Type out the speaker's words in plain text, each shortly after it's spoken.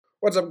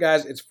What's up,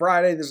 guys? It's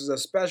Friday. This is a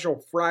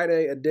special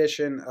Friday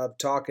edition of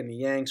Talking the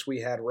Yanks. We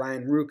had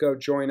Ryan Ruocco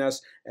join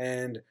us,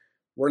 and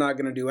we're not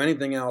going to do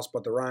anything else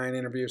but the Ryan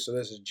interview, so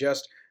this is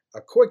just a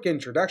quick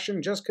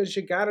introduction, just because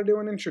you got to do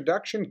an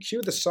introduction.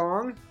 Cue the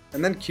song,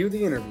 and then cue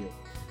the interview.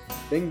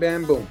 Bing,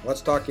 bam, boom.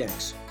 Let's talk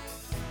Yanks.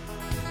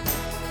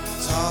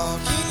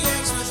 Talking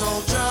Yanks with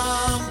old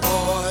John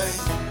Boy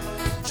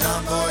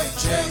and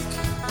Jake.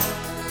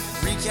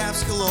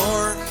 Recaps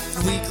galore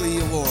and weekly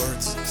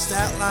awards,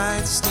 stat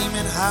lines,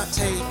 steaming hot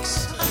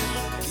takes.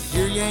 Get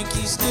your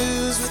Yankees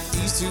news with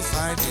these two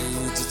fine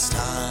dudes. It's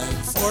time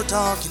for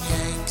Talking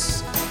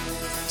Yanks.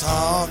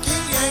 Talking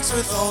Yanks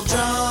with old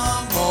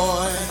John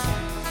Boy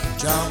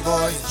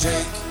and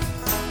Jake.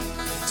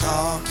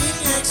 Talking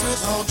Yanks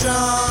with old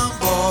John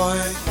Boy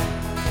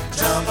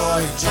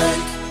and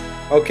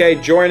Jake. Okay,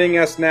 joining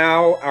us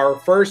now, our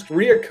first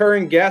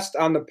reoccurring guest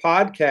on the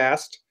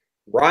podcast,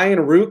 Ryan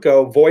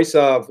Ruocco, voice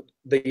of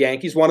the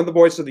Yankees, one of the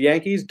voices of the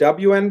Yankees,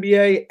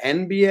 WNBA,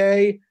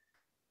 NBA,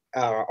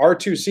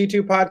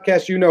 R2C2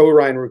 podcast. You know who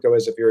Ryan Ruocco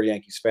is if you're a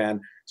Yankees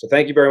fan. So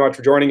thank you very much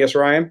for joining us,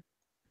 Ryan.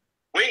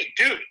 Wait,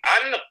 dude,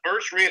 I'm the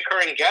first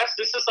reoccurring guest.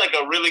 This is like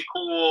a really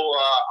cool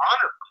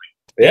honor for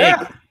me.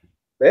 Yeah,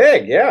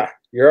 big, yeah.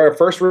 You're our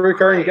first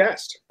reoccurring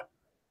guest.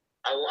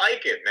 I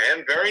like it,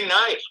 man. Very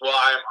nice. Well,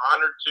 I'm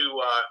honored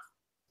to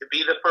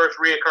be the first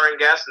reoccurring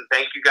guest, and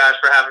thank you guys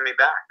for having me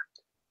back.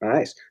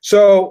 Nice.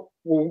 So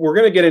we're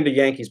going to get into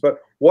Yankees, but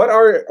what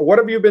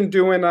have you been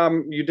doing?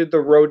 You did the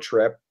road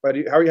trip, but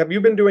have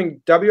you been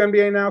doing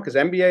WNBA now? Because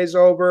NBA's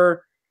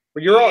over.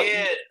 But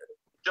WNBA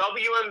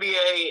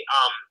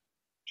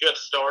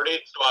just started,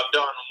 so I've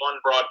done one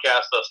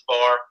broadcast thus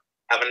far.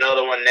 Have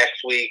another one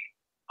next week.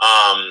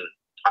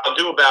 I'll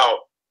do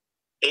about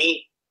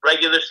 8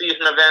 regular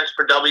season events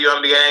for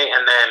WNBA,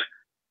 and then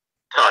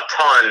a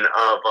ton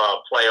of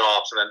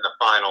playoffs, and then the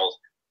finals,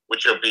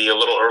 which will be a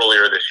little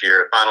earlier this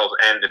year. Finals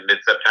end in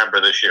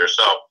mid-September this year.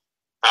 So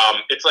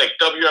it's like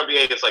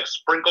WNBA is like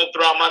sprinkled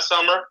throughout my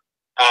summer,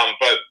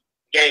 but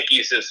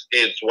Yankees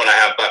is what I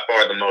have by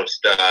far the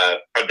most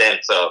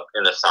events of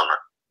in the summer.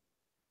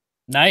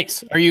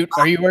 Nice. Are you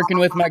working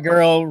with my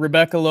girl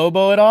Rebecca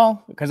Lobo at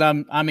all? Because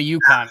I'm a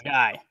UConn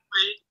guy.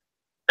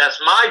 That's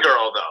my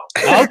girl, though.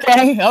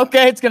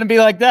 Okay, it's gonna be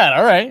like that.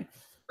 All right.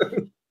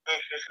 Yes,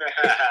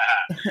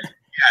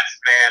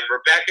 man.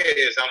 Rebecca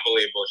is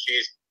unbelievable.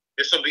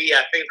 This will be,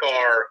 I think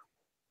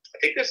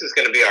this is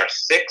going to be our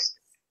 6th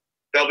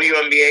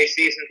WNBA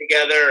season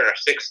together, our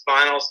 6th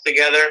finals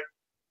together.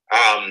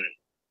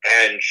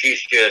 And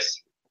she's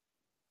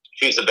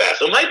the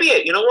best. It might be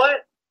it. You know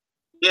what?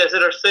 Yeah, is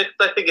it our 6th?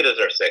 I think it is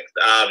our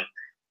 6th.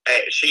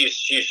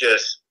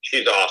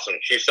 She's awesome.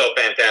 She's so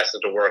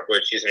fantastic to work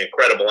with. She's an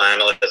incredible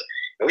analyst.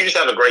 And we just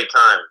have a great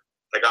time.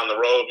 Like on the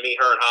road, me,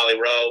 her, and Holly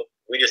Rowe,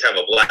 we just have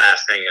a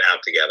blast hanging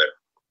out together.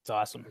 It's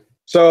awesome.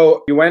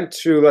 So you went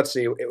to, let's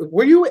see,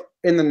 were you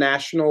in the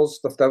Nationals,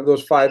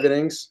 those 5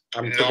 innings?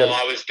 No,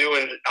 I was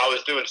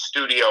doing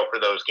studio for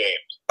those games.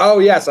 Oh,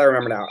 yes, I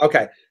remember now.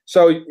 Okay.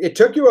 So it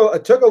took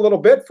a little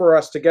bit for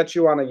us to get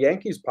you on a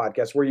Yankees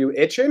podcast. Were you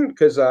itching?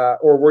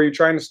 Or were you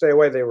trying to stay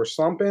away? They were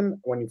slumping.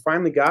 When you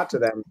finally got to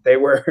them, they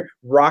were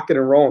rocking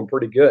and rolling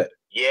pretty good.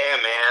 Yeah,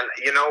 man.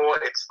 You know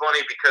what? It's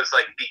funny because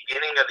like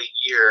beginning of the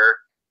year,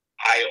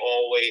 I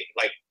always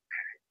like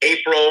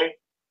April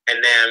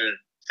and then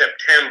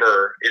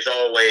September is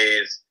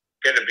always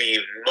going to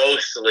be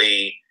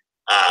mostly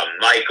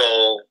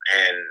Michael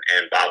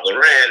and Bob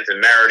Lorenz and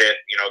Meredith,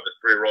 the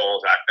 3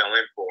 roles I fill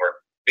in for,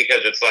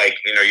 because it's like,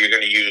 you're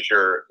going to use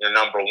your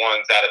number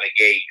ones out of the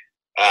gate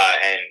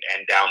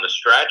and down the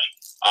stretch.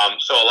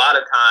 So a lot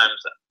of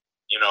times,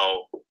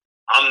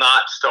 I'm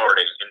not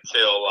starting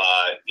until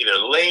either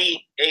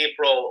late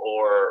April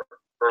or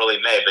early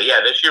May. But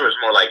yeah, this year was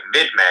more like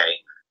mid-May.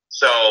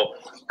 So,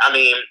 I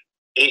mean,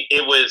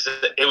 it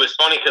was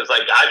funny because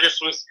like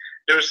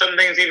there was some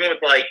things even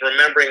with like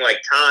remembering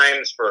like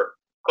times for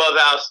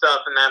clubhouse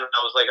stuff, and then I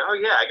was like, oh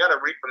yeah, I got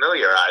to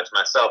refamiliarize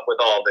myself with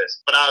all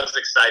this. But I was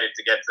excited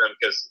to get to them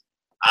because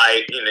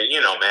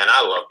man,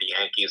 I love the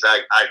Yankees.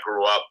 I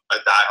grew up a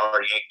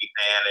diehard Yankee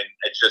fan, and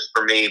it's just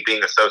for me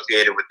being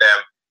associated with them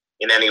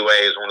in any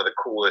way is one of the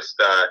coolest.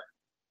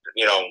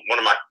 One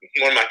of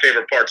my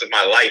favorite parts of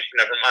my life.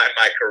 Never mind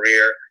my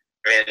career,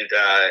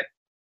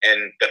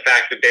 and the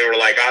fact that they were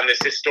like on this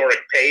historic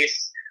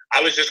pace,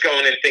 I was just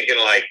going in thinking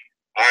like,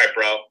 all right,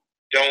 bro,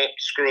 don't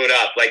screw it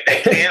up. Like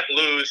they can't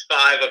lose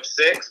 5 of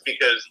 6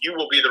 because you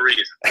will be the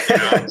reason.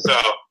 So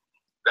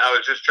I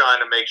was just trying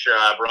to make sure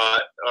I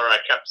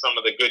kept some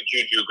of the good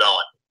juju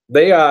going.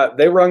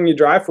 They rung you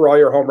dry for all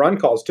your home run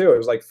calls too. It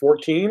was like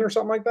 14 or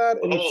something like that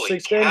in Holy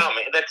 6 cow, games.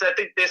 Man. I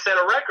think they set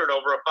a record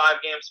over a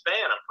 5-game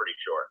span. I'm pretty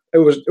sure. It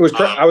was.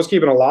 I was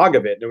keeping a log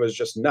of it, and it was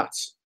just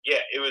nuts.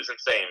 Yeah, it was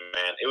insane,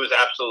 man. It was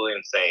absolutely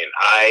insane.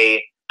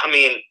 I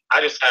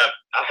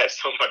had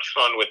so much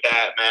fun with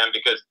that, man,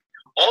 because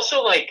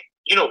also like,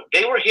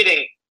 they weren't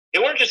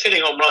just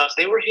hitting home runs,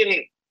 they were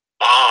hitting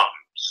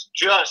bombs,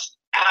 just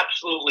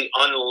absolutely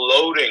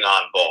unloading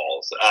on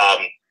balls.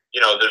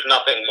 There's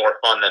nothing more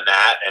fun than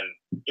that. And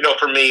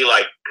for me,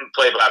 like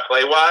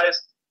play-by-play wise,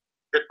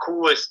 the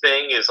coolest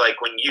thing is like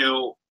when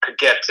you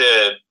get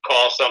to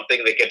call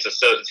something that gets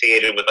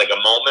associated with like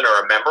a moment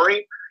or a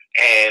memory.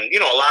 And,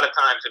 a lot of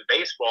times in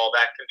baseball,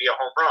 that can be a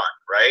home run,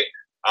 right?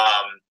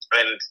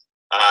 And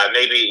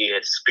maybe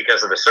it's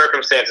because of the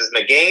circumstances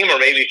in the game, or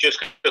maybe it's just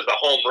because the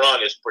home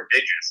run is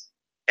prodigious.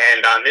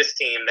 And on this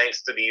team,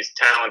 thanks to these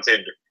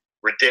talented,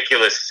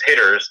 ridiculous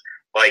hitters,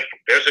 like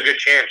there's a good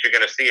chance you're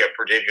going to see a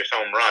prodigious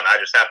home run. I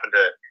just happened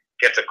to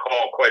get to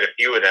call quite a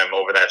few of them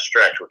over that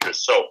stretch, which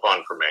was so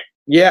fun for me.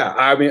 Yeah,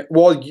 I mean,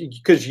 well,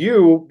 because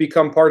you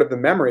become part of the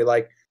memory.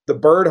 Like the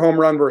Bird home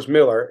run versus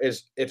Miller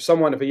is if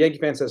a Yankee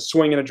fan says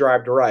swing and a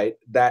drive to right,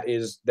 that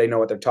is, they know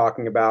what they're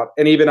talking about.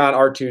 And even on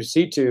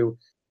R2C2,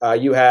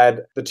 you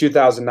had the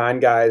 2009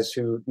 guys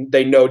who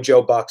they know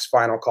Joe Buck's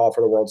final call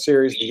for the World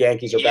Series. The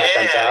Yankees are back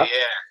on top.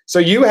 Yeah. So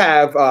you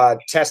have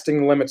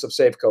testing the limits of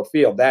Safeco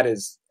Field. That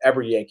is,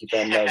 every Yankee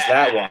fan knows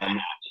that one.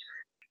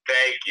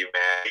 Thank you,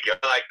 man.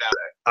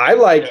 I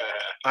like that.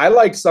 I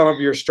like some of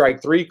your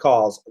strike three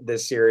calls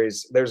this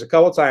series. There's a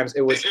couple of times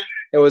it was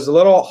a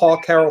little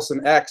Hawk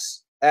Harrelson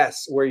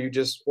XS where you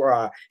just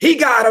were he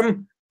got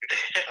him.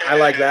 I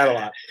like that a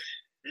lot.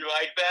 You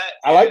like that?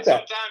 I like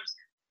that. Sometimes.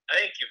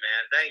 Thank you,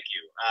 man. Thank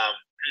you.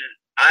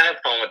 I have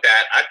fun with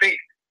that. I think,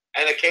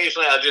 and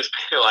occasionally I'll just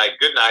be like,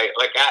 "Good night."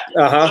 Like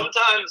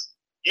sometimes,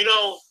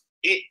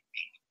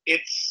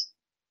 it's.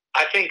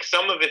 I think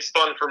some of it's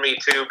fun for me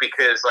too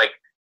because like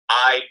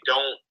I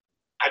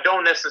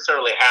don't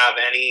necessarily have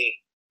any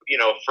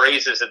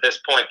phrases at this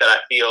point that I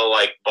feel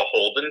like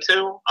beholden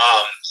to.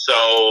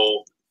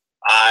 So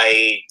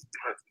I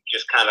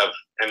just kind of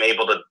am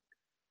able to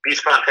be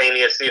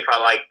spontaneous, see if I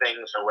like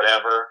things or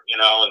whatever,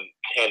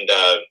 and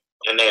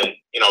then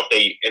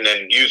and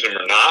then use them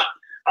or not.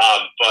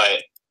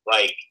 But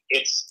like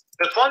it's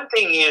the fun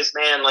thing is,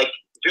 man, like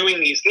doing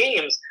these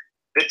games,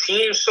 the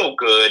team's so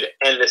good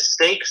and the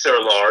stakes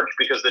are large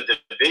because the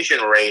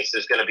division race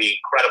is going to be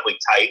incredibly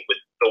tight with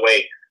the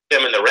way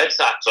them and the Red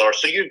Sox are.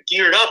 So you're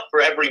geared up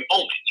for every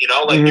moment,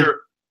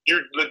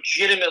 you're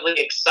legitimately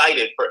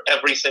excited for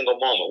every single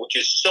moment, which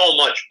is so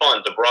much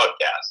fun to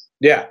broadcast.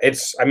 Yeah,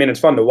 it's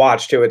fun to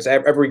watch too. It's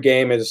every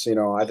game is,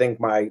 I think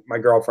my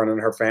girlfriend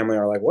and her family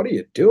are like, "What are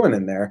you doing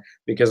in there?"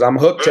 Because I'm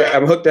hooked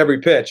to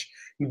every pitch.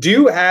 Do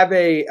you have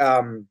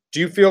do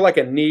you feel like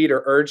a need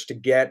or urge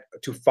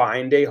to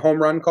find a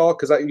home run call?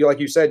 Because like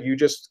you said, you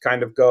just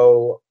kind of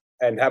go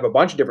and have a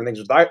bunch of different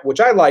things, which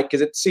I like because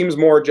it seems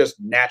more just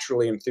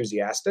naturally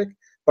enthusiastic.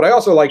 But I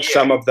also like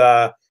some of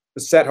the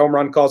set home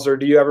run calls. Or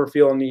do you ever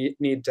feel a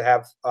need to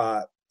have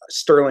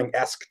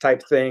Sterling-esque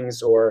type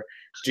things, or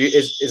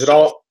is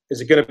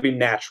it going to be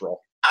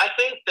natural? I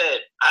think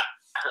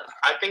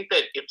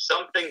that if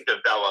something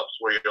develops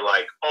where you're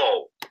like,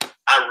 "Oh,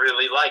 I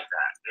really like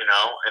that,"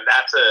 and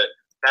that's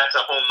a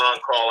home run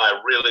call I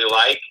really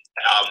like.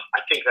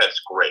 I think that's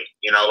great.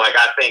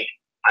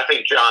 I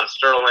think John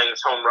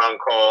Sterling's home run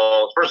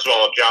calls. First of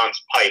all,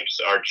 John's pipes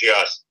are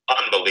just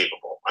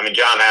unbelievable. I mean,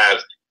 John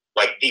has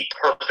like the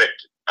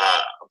perfect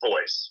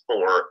voice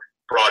for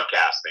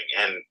broadcasting,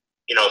 and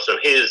so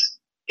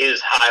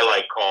his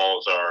highlight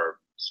calls are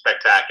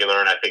spectacular,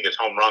 and I think his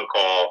home run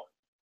call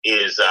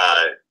is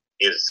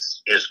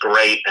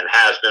great and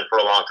has been for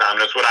a long time.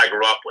 And it's what I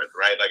grew up with,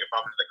 right? Like if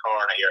I'm in the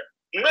car and I hear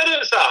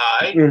 "Minutes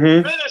high,"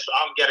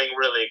 I'm getting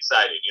really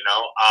excited,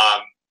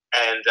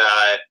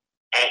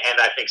 and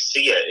I think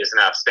Sia is an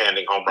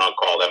outstanding home run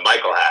call that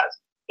Michael has.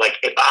 Like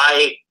if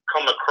I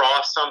come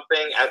across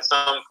something at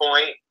some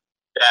point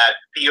that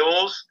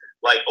feels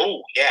like,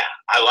 "Oh yeah,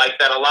 I like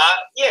that a lot,"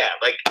 yeah,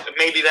 like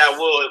maybe that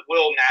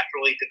will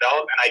naturally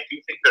develop, and I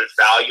do think there's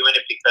value in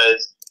it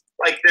because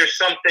like there's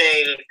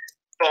something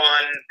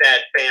fun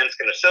that fans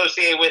can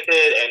associate with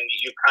it, and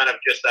you kind of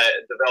just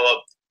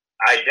develop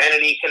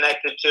identity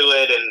connected to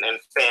it, and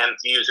fans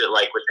use it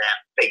like with that.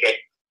 They get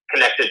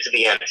connected to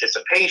the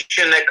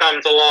anticipation that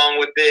comes along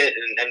with it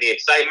and the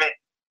excitement.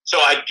 So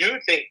I do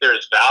think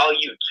there's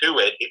value to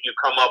it if you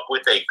come up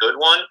with a good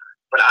one,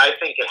 but I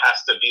think it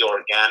has to be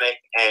organic,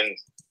 and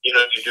you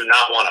do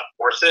not want to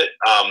force it.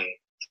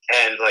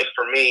 And like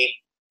for me,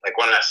 like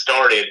when I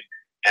started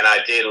and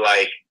I did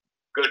like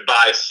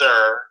 "Goodbye,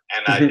 Sir,"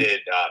 and I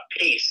did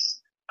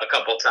 "Peace" a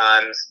couple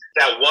times,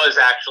 that was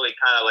actually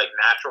kind of like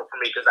natural for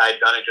me because I had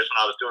done it just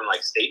when I was doing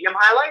like stadium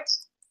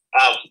highlights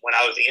when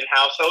I was the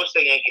in-house host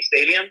at Yankee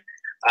Stadium.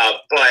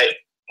 But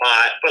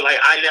like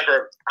I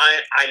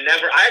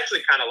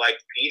actually kind of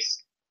liked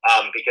 "Peace"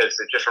 because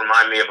it just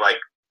reminded me of like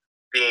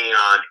being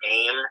on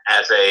AIM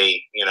as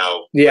a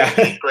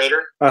eighth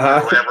grader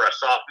or whatever, a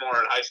sophomore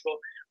in high school.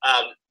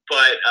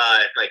 But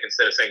like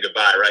instead of saying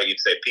goodbye, right, you'd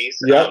say "Peace."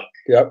 Yep.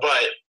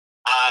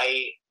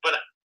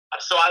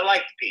 So I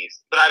liked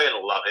 "Peace," but I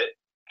didn't love it,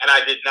 and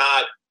I did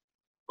not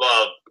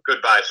love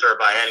 "Goodbye, Sir"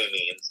 by any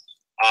means.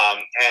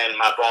 And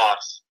my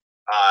boss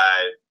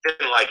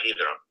didn't like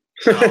either of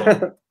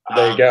them. So,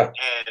 there you go.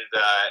 And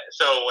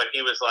so when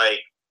he was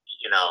like,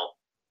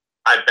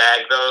 I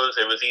bagged those,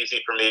 it was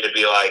easy for me to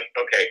be like,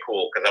 okay,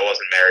 cool, because I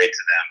wasn't married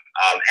to them.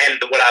 And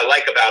what I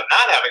like about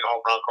not having a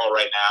home run call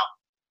right now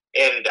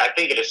and I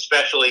think it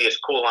especially is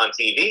cool on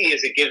TV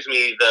is it gives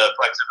me the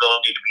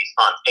flexibility to be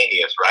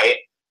spontaneous, right?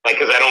 Like,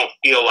 because I don't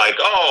feel like,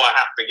 oh, I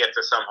have to get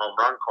to some home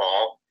run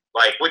call.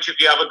 Like, which if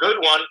you have a good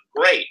one,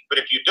 great. But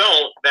if you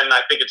don't, then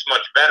I think it's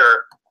much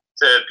better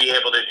to be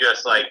able to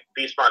just, like,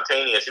 be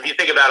spontaneous. If you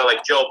think about it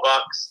like Joe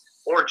Bucks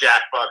or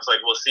Jack Bucks, like,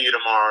 we'll see you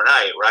tomorrow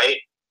night, right?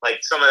 Like,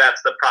 some of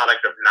that's the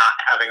product of not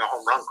having a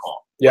home run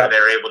call. Yeah. Where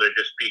they're able to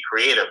just be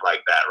creative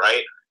like that,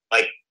 right?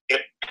 Like,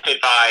 if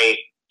I,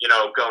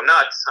 go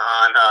nuts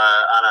on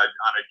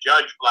a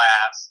Judge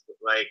blast,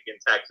 like in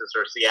Texas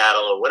or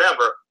Seattle or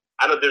whatever,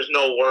 there's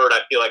no word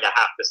I feel like I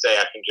have to say.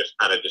 I can just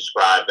kind of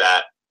describe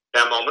that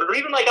moment. Or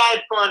even like I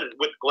had fun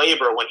with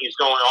Glaber when he's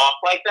going off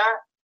like that.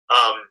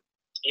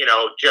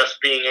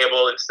 Just being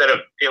able, instead of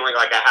feeling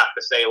like I have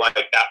to say like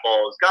that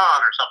ball is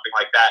gone or something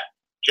like that,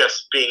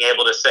 just being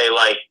able to say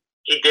like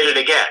he did it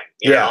again,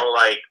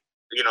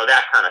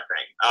 that kind of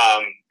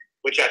thing.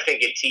 Which I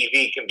think in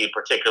TV can be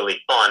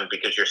particularly fun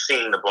because you're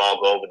seeing the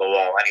ball go over the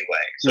wall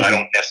anyway. So I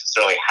don't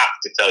necessarily have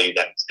to tell you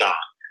that it's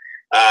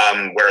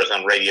gone. Whereas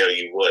on radio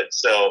you would.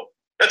 So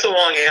that's a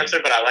long answer,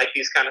 but I like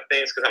these kind of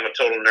things because I'm a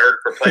total nerd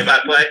for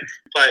play-by-play.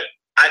 But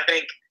I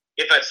think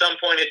if at some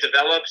point it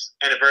develops,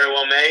 and it very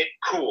well may,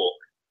 cool.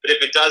 But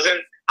if it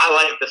doesn't, I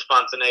like the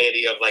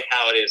spontaneity of like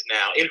how it is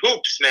now. In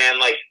hoops, man,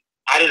 like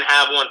I didn't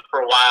have one for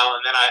a while,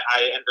 and then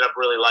I ended up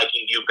really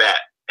liking You Bet.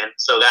 And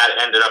so that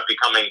ended up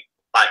becoming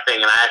my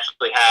thing. And I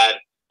actually had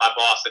my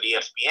boss at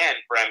ESPN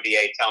for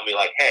NBA tell me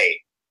like, hey,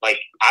 like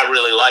I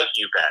really like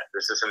You Bet.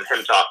 This isn't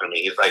him talking to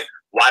me. He's like,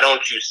 why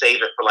don't you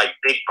save it for like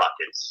big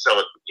buckets?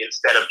 So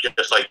instead of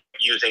just like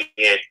using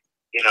it,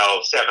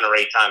 7 or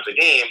 8 times a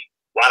game,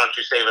 why don't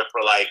you save it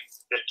for like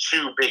the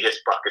 2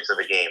 biggest buckets of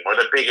the game or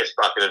the biggest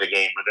bucket of the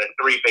game or the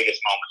 3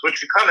 biggest moments, which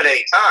could come at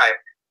any time,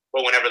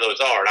 but whenever those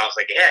are. And I was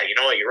like, yeah, you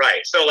know what, you're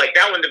right. So like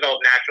that one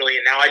developed naturally,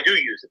 and now I do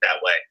use it that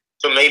way.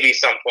 So maybe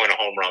some point a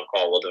home run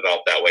call will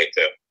develop that way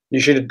too. You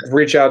should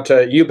reach out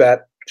to You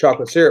Bet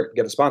Chocolate Syrup,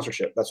 get a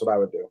sponsorship. That's what I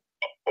would do.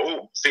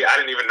 Oh, see, I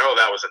didn't even know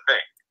that was a thing.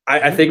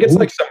 I think it's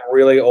like some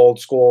really old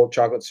school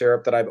chocolate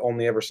syrup that I've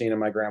only ever seen in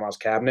my grandma's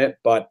cabinet,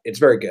 but it's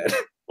very good.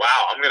 Wow,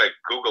 I'm going to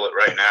Google it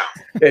right now.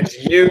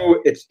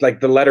 It's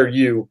like the letter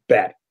U,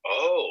 Bet.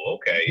 Oh,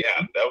 okay,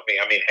 yeah. That would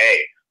be,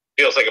 hey,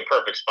 feels like a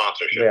perfect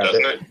sponsorship,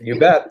 doesn't it? You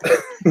bet.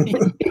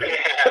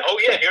 Yeah. Oh,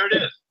 yeah, here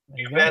it is.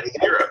 You Bet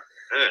Syrup.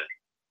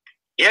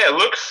 Yeah, it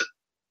looks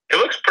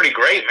pretty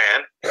great,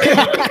 man.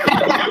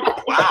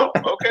 Wow,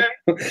 okay.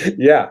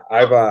 Yeah,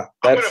 I'm going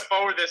to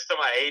forward this to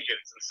my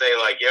agents and say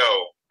like,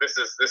 yo, this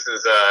is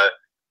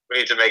we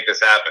need to make this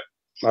happen.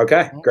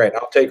 Okay, great.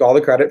 I'll take all the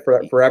credit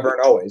for forever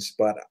and always,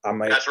 but I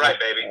might. That's right,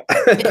 baby.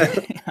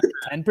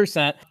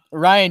 10%.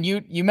 Ryan,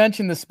 you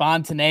mentioned the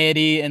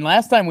spontaneity, and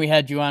last time we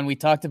had you on, we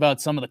talked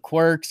about some of the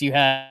quirks. You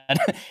had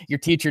your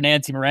teacher,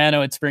 Nancy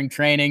Morano, at spring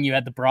training. You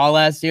had the brawl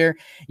last year.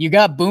 You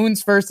got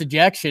Boone's first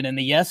ejection, and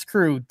the Yes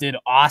Crew did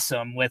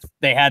awesome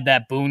they had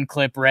that Boone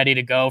clip ready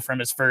to go from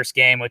his first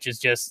game, which is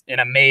just an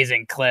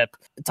amazing clip.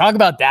 Talk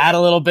about that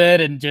a little bit,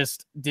 and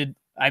just you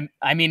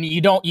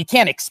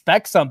can't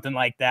expect something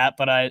like that,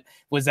 but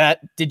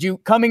did you,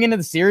 coming into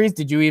the series,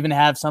 did you even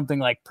have something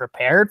like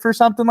prepared for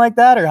something like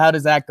that, or how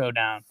does that go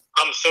down?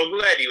 I'm so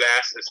glad you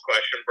asked this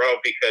question, bro,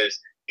 because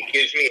it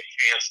gives me a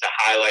chance to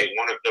highlight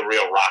one of the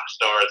real rock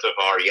stars of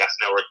our Yes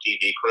Network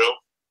TV crew,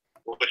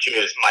 which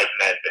is Mike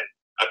Medvin.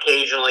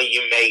 Occasionally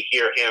you may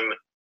hear him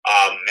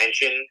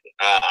mentioned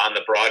on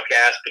the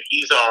broadcast, but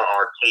he's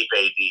our tape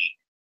AD.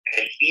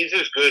 And he's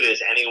as good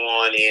as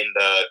anyone in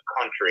the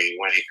country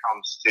when it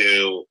comes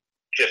to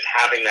just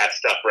having that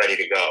stuff ready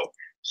to go.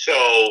 So,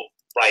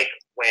 like,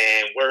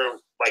 when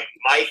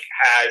Mike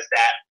has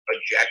that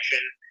ejection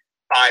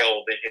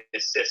filed in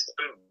his system,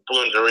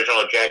 Boone's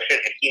original ejection,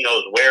 and he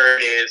knows where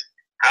it is,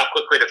 how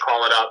quickly to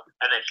call it up,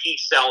 and then he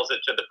sells it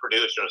to the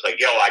producer. It's like,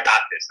 yo, I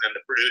got this. And then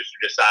the producer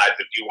decides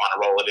if you want to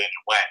roll it in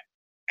and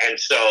when. And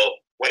so,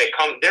 when it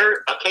comes,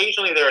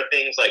 occasionally there are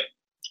things like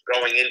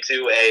going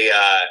into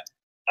a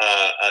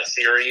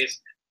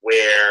series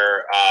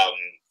where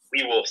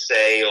we will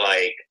say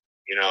like,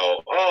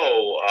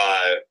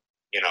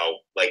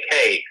 like,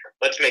 hey,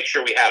 let's make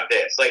sure we have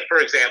this. Like, for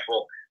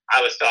example,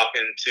 I was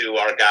talking to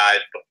our guys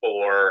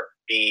before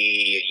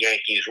the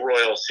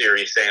Yankees-Royals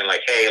series saying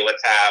like, hey,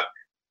 let's have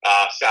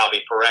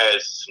Salvi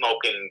Perez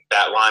smoking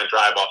that line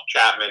drive off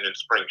Chapman in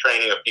spring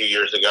training a few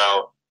years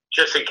ago,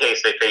 just in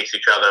case they face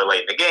each other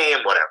late in the game,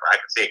 whatever. I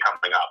can see it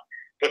coming up.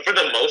 But for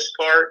the most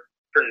part,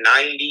 for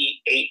 98%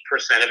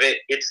 of it,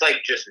 it's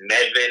like just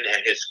Medvin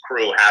and his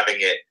crew having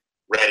it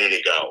ready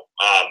to go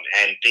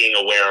and being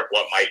aware of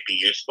what might be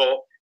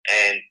useful.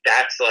 And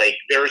that's like,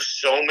 there's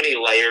so many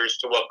layers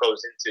to what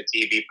goes into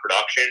TV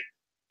production,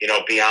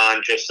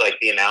 beyond just like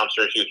the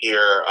announcers you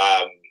hear,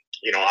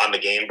 on the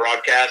game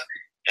broadcast.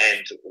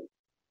 And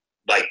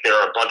like, there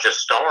are a bunch of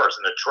stars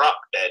in the truck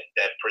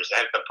that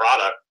present the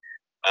product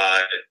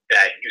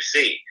that you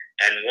see.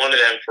 And one of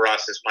them for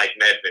us is Mike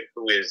Medvin,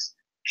 who is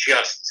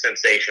just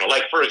sensational.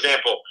 Like, for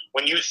example,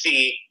 when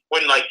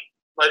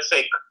let's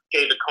say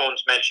David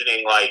Cohn's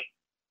mentioning like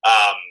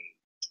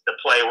the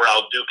play where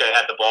El Duque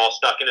had the ball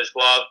stuck in his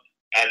glove,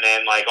 and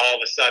then like all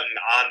of a sudden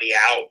on the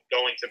out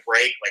going to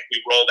break, like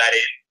we roll that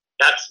in.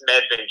 That's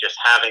Medvin just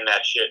having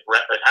that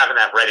having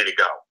that ready to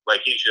go.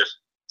 Like he's just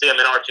see, I'm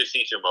in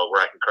R2C2 mode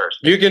where I can curse.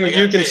 You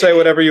can say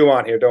whatever you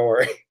want here. Don't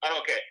worry.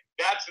 Okay,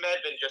 that's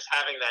Medvin just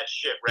having that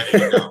shit ready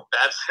to go.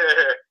 That's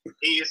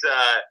he's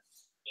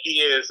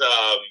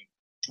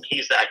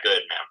that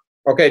good, man.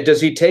 Okay, does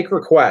he take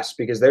requests?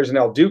 Because there's an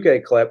El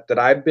Duque clip that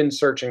I've been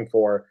searching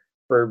for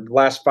the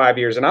last 5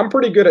 years, and I'm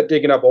pretty good at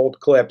digging up old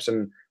clips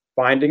and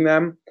finding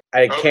them.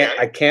 I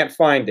can't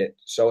find it.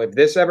 So if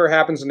this ever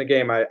happens in the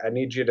game, I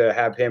need you to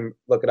have him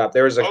look it up.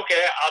 There was a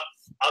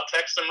I'll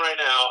text him right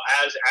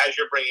now as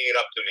you're bringing it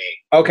up to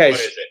me. Okay, what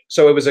is it?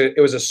 So it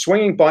was a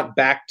swinging bunt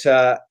back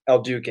to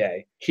El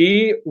Duque.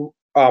 He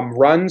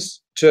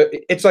runs to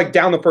it's like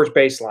down the first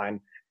baseline,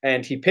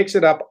 and he picks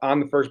it up on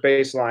the first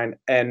baseline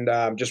and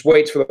just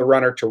waits for the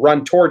runner to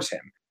run towards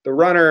him. The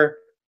runner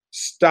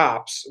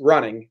stops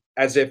running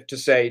as if to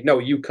say, "No,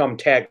 you come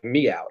tag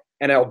me out."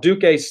 And El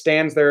Duque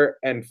stands there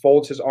and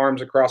folds his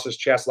arms across his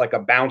chest like a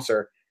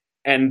bouncer,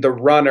 and the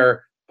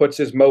runner puts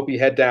his mopey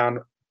head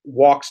down,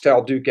 walks to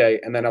El Duque,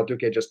 and then El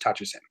Duque just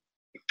touches him.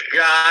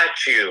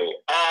 Got you.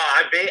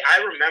 Oh,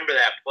 I remember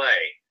that play.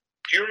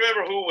 Do you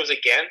remember who it was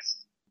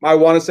against? I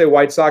want to say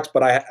White Sox,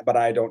 but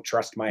I don't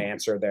trust my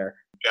answer there.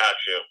 Got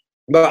you.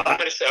 But I'm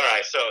gonna say, all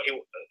right. So he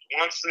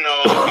wants to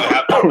know if you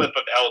have the clip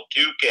of El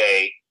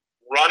Duque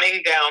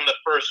running down the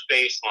first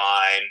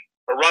baseline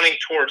or running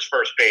towards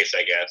first base,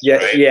 I guess. Yeah,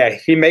 right? yeah.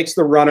 He makes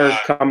the runner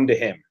come to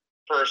him.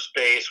 First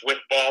base with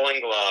ball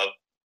and glove,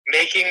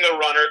 making the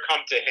runner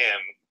come to him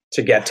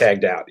to get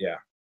tagged out. Yeah.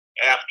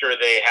 After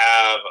they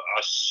have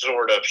a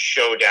sort of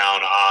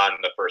showdown on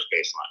the first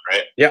baseline,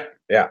 right? Yeah,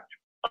 yeah.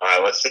 All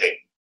right, let's see.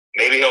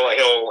 Maybe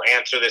he'll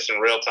answer this in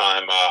real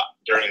time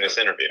during this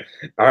interview.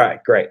 All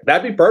right, great.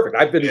 That'd be perfect.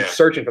 I've been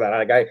searching for that.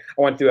 Like I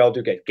went through El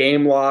Duque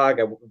game log.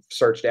 I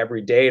searched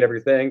every date,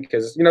 everything,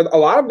 because a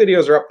lot of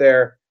videos are up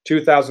there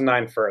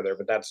 2009 further,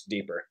 but that's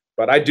deeper.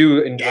 But I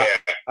do.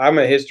 I'm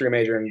a history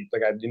major, and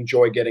like I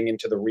enjoy getting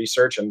into the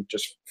research and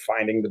just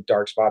finding the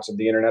dark spots of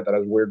the internet that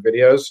has weird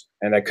videos,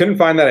 and I couldn't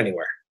find that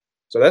anywhere.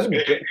 So that's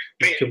good.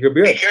 Be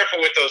careful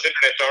with those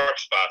internet dark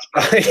spots,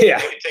 bro. Yeah.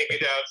 They can take you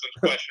down some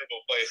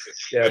questionable places.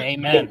 Yeah.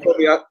 Amen. Put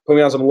me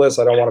on some lists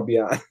I don't want to be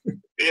on.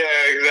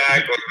 Yeah,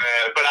 exactly,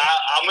 man. But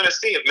I'm going to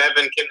see if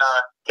Medvin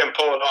can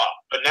pull it off.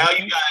 But now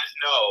you guys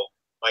know,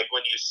 like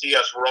when you see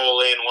us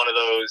roll in one of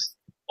those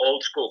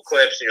old school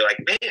clips, and you're like,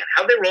 man,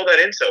 how'd they roll that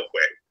in so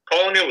quick?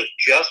 Colin was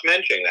just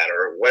mentioning that,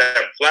 or whatever.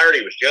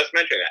 Flaherty was just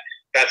mentioning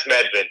that. That's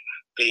Medvin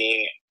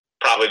being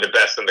probably the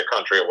best in the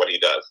country at what he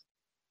does.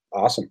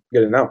 Awesome.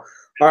 Good to know.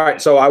 All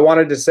right, so I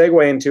wanted to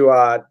segue into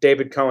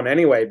David Cone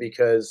anyway,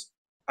 because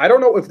I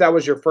don't know if that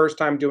was your first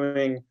time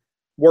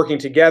working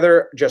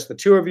together, just the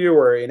two of you,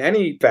 or in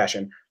any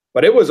fashion,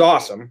 but it was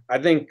awesome. I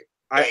think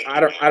I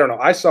don't know.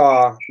 I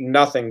saw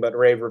nothing but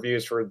rave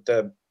reviews for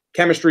the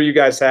chemistry you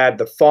guys had,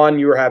 the fun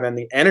you were having,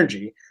 the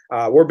energy.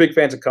 We're big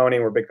fans of Coney,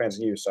 and we're big fans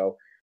of you. So,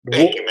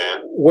 thank you,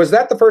 man. Was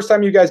that the first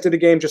time you guys did a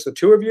game, just the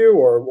two of you,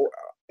 or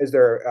is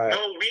there?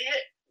 No,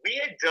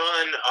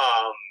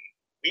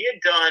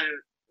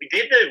 we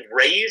did the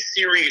Rays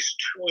series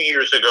 2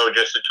 years ago,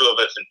 just the two of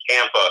us in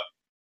Tampa,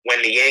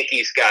 when the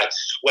Yankees got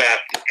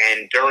swept,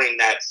 and during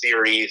that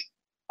series,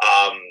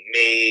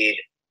 made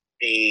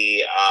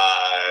the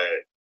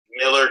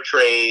Miller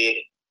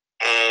trade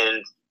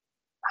and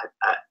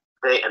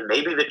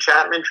maybe the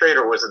Chapman trade,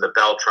 or was it the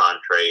Beltran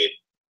trade?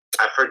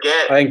 I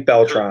forget. I think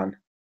Beltran.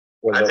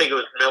 I think it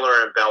was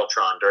Miller and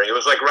Beltran it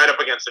was like right up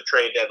against the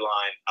trade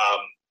deadline,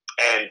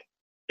 and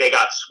they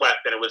got swept,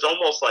 and it was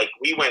almost like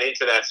we went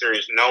into that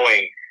series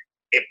knowing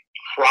it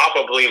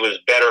probably was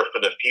better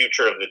for the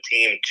future of the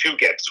team to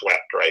get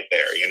swept right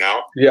there,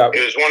 Yeah.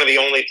 It was one of the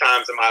only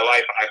times in my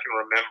life I can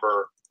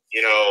remember,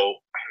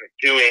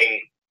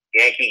 doing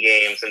Yankee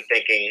games and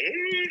thinking,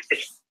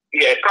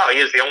 it probably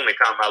is the only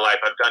time in my life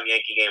I've done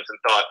Yankee games and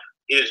thought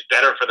it is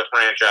better for the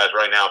franchise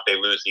right now if they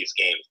lose these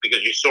games,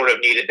 because you sort of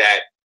needed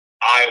that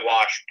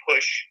eyewash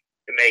push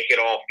to make it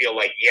all feel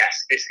like,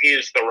 yes, this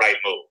is the right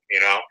move,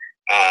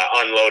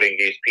 unloading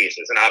these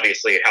pieces. And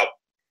obviously it helped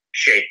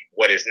shape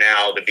what is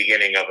now the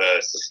beginning of a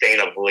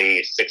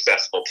sustainably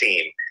successful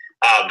team.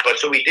 But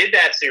so we did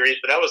that series,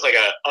 but that was like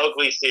an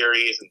ugly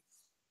series, and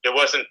there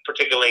wasn't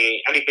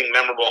particularly anything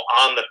memorable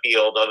on the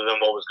field other than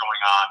what was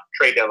going on,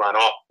 trade deadline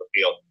off the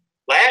field.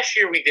 Last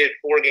year we did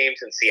 4 games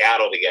in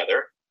Seattle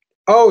together.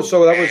 Oh,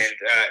 so that was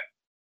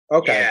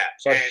okay. Yeah,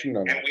 so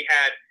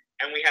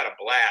and we had a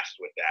blast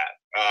with that.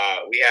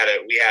 We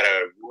had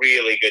a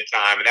really good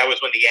time, and that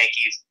was when the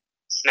Yankees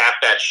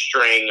snapped that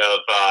string of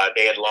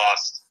they had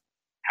lost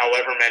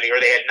however many,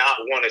 or they had not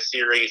won a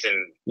series, and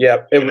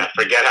I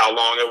forget how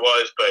long it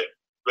was, but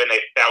when they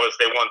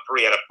won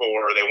 3 out of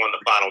 4, they won the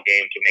final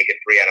game to make it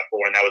 3 out of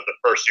 4, and that was the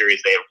first series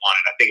they had won.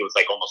 And I think it was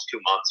like almost 2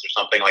 months or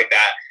something like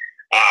that.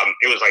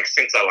 It was like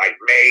since the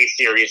May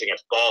series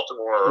against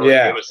Baltimore.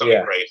 It was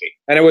something crazy.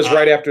 And it was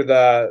right after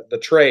the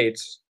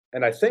trades,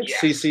 and I think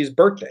CC's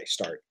birthday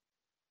start.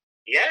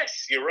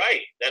 Yes, you're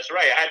right. That's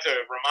right. I had to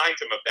remind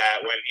him of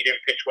that when he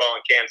didn't pitch well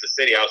in Kansas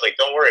City. I was like,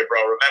 don't worry,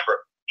 bro.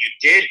 Remember, you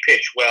did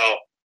pitch well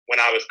when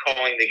I was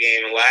calling the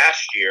game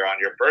last year on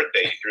your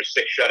birthday. You threw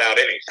 6 shutout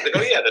innings. He's like,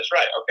 oh, yeah, that's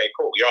right. Okay,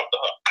 cool. You're off the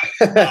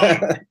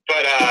hook.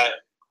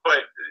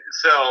 But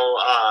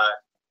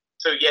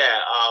so yeah,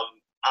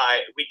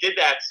 we did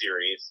that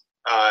series,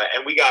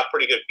 and we got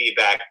pretty good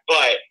feedback.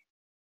 But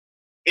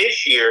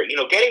this year,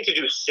 getting to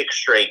do 6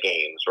 straight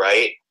games,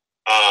 right?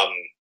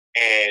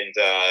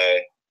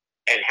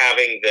 And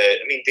having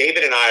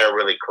David and I are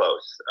really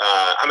close.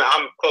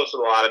 I'm close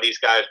with a lot of these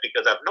guys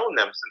because I've known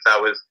them since I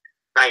was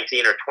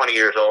 19 or 20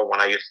 years old when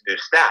I used to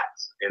do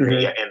stats in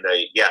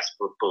the Yes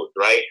booth,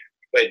 right?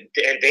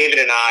 And David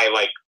and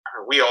I,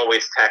 we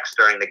always text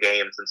during the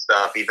games and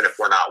stuff, even if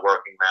we're not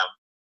working them.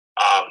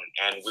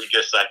 And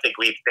I think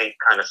we think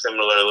kind of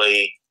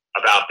similarly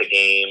about the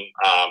game.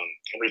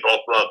 We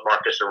both love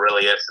Marcus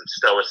Aurelius and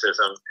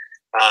stoicism.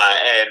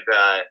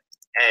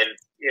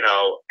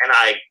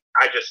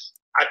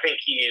 I think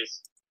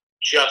he's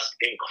just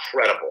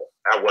incredible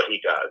at what he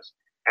does.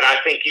 And I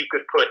think you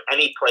could put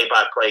any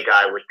play-by-play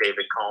guy with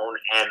David Cone,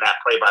 and that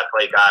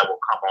play-by-play guy will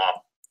come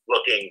off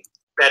looking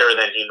better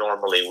than he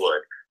normally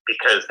would,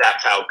 because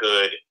that's how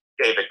good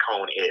David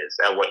Cone is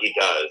at what he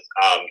does.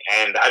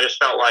 And I just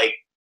felt like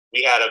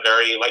we had a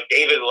very,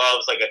 David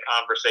loves a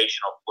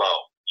conversational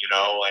flow,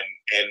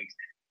 and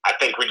I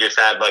think we just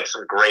had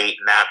some great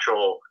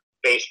natural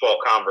baseball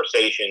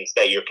conversations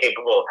that you're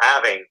capable of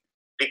having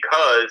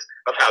because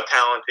of how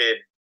talented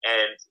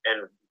and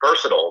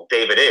versatile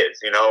David is.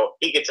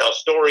 He can tell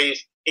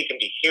stories. He can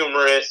be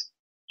humorous.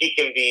 He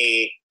can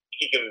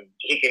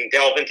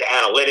delve into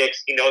analytics.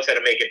 He knows how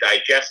to make it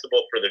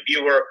digestible for the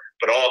viewer,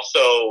 but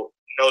also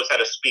knows how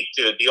to speak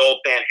to the old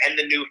fan and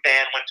the new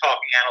fan when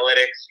talking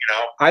analytics.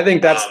 I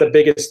think that's the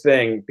biggest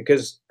thing,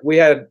 because we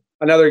had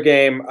another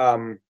game.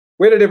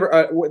 We had a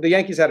different. The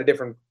Yankees had a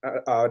different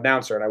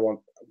announcer, and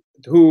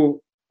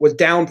who was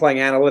downplaying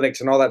analytics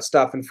and all that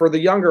stuff. And for the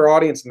younger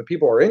audience and the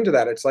people who are into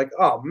that, it's like,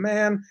 oh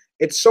man,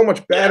 it's so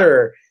much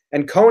better. Yeah.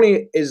 And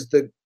Coney is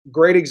the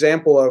great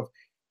example of,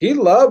 he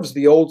loves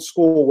the old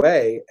school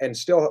way and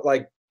still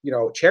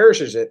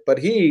cherishes it, but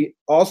he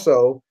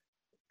also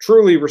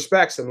truly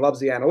respects and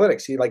loves the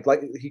analytics. He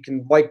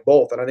can like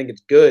both. And I think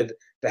it's good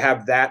to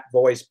have that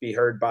voice be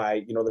heard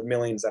by, the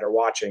millions that are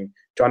watching,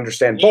 to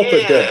understand both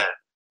are good.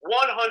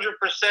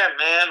 100%,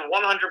 man.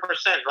 100%.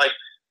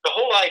 The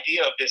whole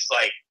idea of this,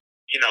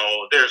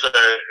 there's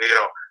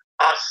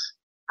us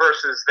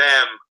versus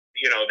them,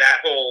 that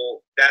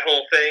whole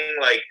thing,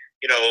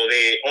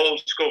 the old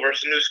school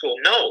versus new school.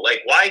 No,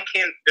 why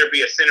can't there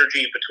be a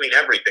synergy between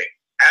everything?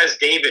 As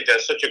David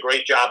does such a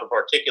great job of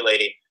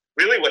articulating,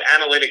 really what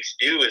analytics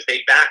do is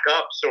they back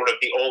up sort of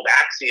the old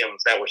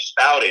axioms that were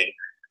spouted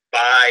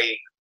by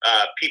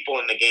people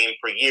in the game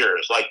for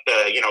years, like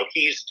the,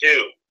 he's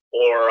due,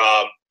 or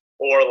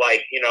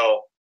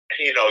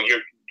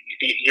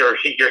you're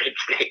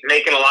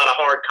making a lot of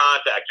hard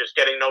contact, just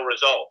getting no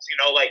results.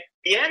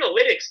 The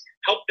analytics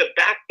help to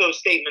back those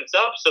statements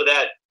up so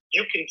that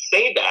you can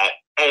say that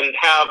and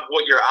have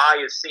what your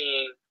eye is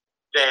seeing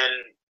then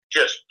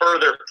just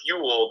further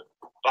fueled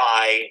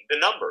by the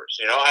numbers.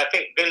 I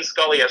think Vin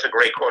Scully has a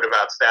great quote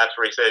about stats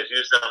where he says,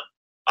 use them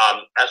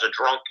as a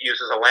drunk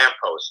uses a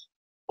lamppost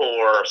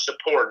for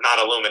support, not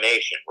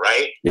illumination,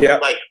 right? Yeah.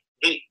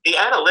 The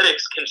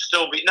analytics can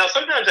still be, now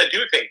sometimes I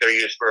do think they're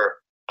used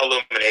for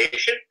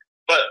illumination,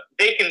 but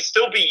they can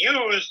still be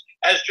used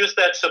as just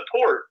that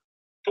support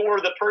for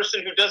the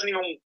person who doesn't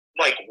even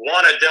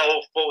want to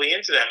delve fully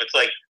into them. It's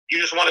you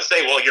just want to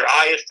say, well, your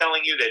eye is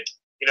telling you that,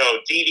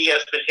 Didi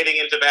has been hitting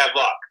into bad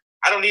luck.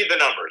 I don't need the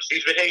numbers.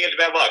 He's been hitting into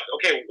bad luck.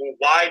 Okay, well,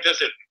 why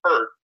does it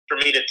hurt for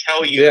me to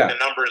tell you the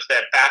numbers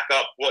that back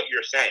up what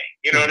you're saying?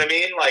 You know what I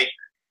mean?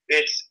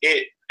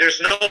 There's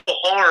no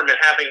harm in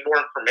having more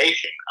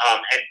information.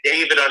 And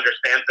David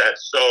understands that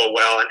so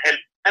well. And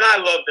I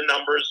love the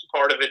numbers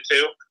part of it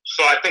too.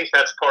 So I think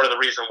that's part of the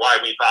reason why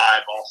we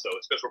vibe also.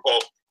 It's because we're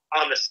both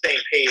on the same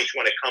page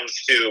when it comes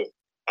to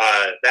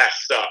that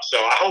stuff. So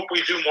I hope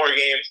we do more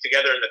games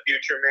together in the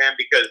future, man,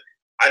 because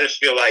I just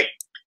feel like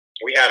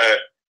we had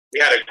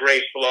a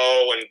great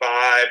flow and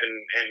vibe,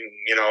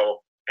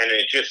 and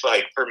it just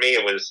for me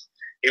it was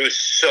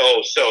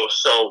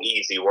so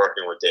easy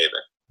working with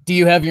David. Do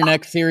you have your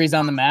next series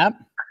on the map?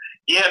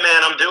 Yeah,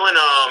 man, I'm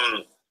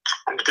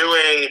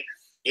doing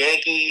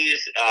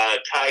Yankees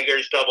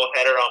Tigers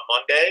doubleheader on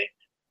Monday,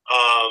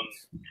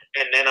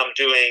 and then I'm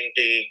doing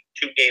the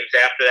 2 games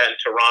after that in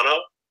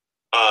Toronto.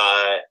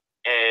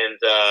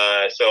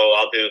 So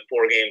I'll do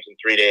 4 games in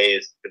 3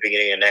 days the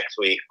beginning of next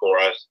week for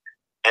us.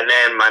 And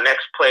then my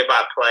next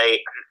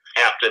play-by-play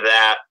after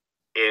that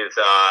is,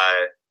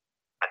 I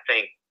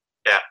think,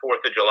 that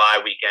 4th of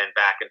July weekend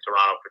back in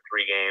Toronto for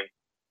 3 games.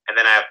 And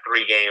then I have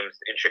 3 games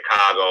in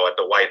Chicago at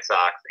the White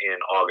Sox in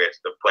August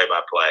of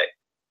play-by-play.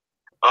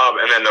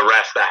 And then the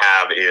rest I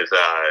have is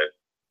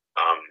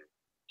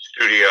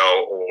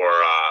studio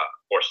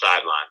or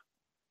sideline.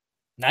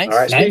 Nice. All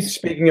right. Nice.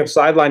 Speaking of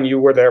sideline, you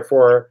were there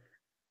for.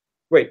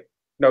 Wait,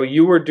 No,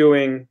 you were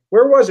doing.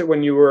 Where was it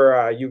when you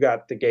were? You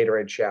got the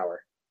Gatorade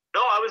shower.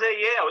 No, I was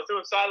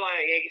doing sideline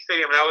at Yankee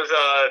Stadium, and that was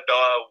the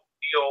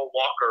Leo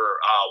Walker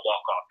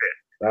walk off hit.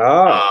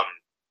 Oh.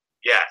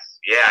 Yes,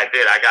 yeah, I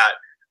did.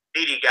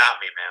 Didi got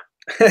me, man.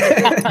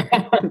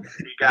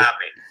 He got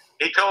me.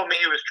 He told me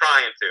he was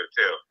trying to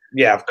too.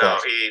 Yeah, of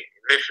course. So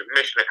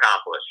mission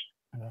accomplished.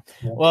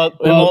 Well,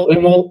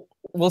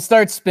 we'll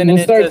start spinning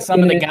into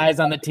some of the guys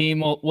on the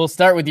team. We'll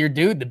start with your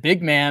dude, the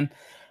big man.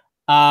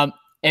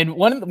 And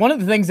one of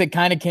the things that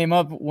kind of came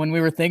up when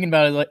we were thinking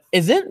about it, like,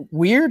 is it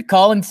weird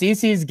calling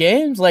CC's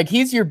games? Like,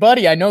 he's your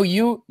buddy. I know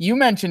you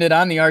mentioned it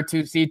on the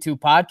R2C2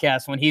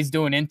 podcast when he's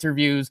doing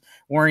interviews,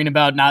 worrying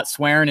about not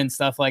swearing and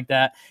stuff like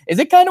that. Is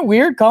it kind of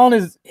weird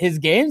calling his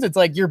games? It's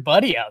like your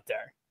buddy out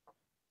there.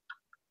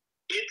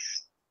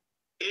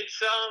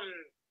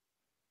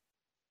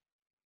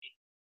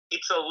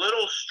 It's a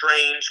little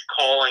strange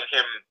calling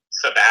him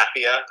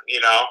Sabathia,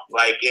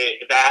 like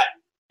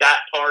that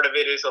part of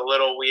it is a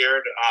little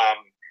weird.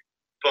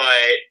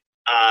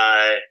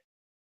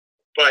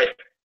 But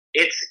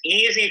it's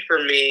easy for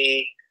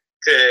me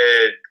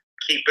to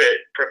keep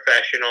it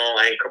professional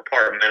and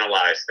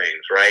compartmentalize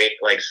things, right?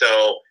 Like,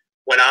 so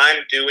when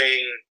I'm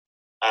doing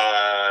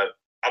a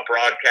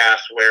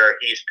broadcast where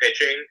he's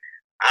pitching,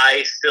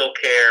 I still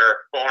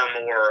care far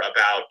more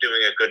about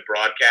doing a good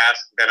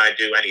broadcast than I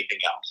do anything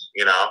else,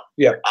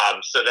 Yeah.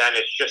 So then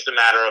it's just a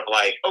matter of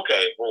like,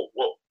 okay, well,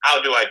 how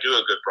do I do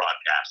a good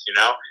broadcast,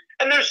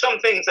 And there's some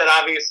things that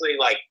obviously,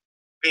 like,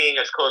 being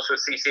as close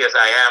with CC as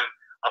I am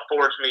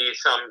affords me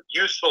some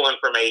useful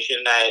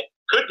information that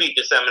could be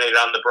disseminated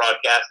on the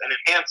broadcast and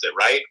enhance it,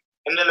 right?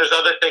 And then there's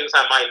other things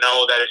I might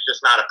know that it's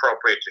just not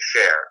appropriate to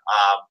share,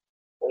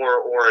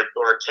 or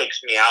it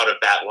takes me out of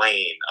that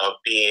lane of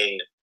being,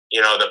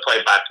 the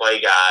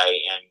play-by-play guy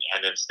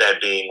and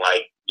instead being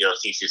like,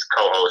 CC's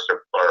co-host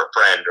or a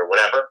friend or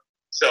whatever.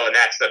 So, and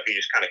that stuff you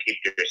just kind of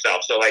keep to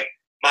yourself. So, like,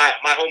 my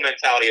whole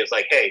mentality is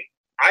like, hey,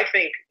 I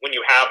think when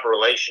you have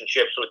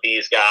relationships with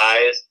these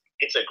guys,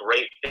 it's a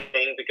great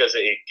thing because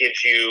it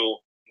gives you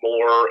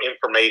more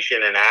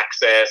information and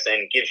access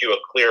and gives you a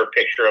clear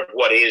picture of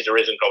what is or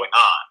isn't going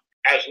on.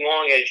 As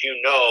long as you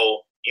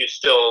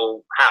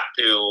still have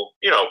to,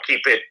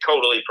 keep it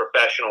totally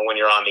professional when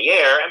you're on the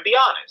air and be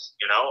honest,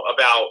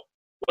 about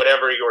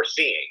whatever you're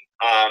seeing.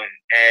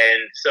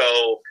 And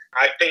so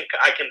I think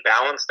I can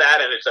balance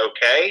that and it's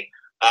okay.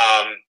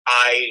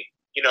 I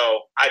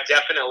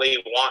definitely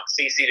want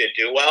CC to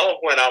do well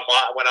when I'm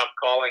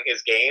calling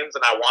his games,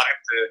 and I want him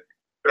to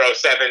throw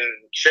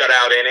 7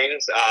 shutout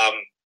innings.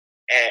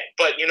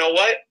 But you know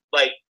what?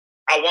 Like,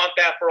 I want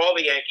that for all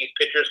the Yankees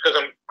pitchers because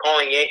I'm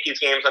calling Yankees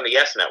games on the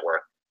YES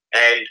Network.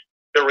 And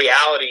the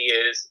reality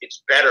is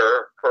it's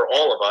better for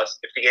all of us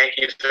if the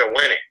Yankees are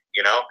winning,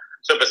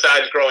 So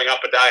besides growing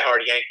up a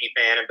diehard Yankee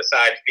fan and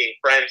besides being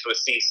friends with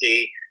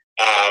CC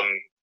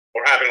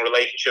or having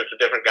relationships with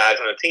different guys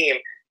on the team,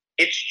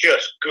 it's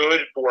just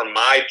good for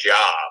my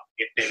job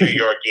if the New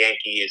York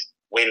Yankees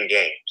win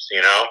games,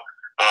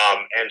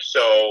 And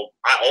so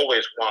I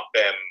always want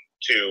them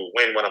to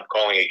win when I'm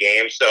calling a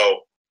game.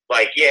 So,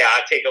 like, yeah,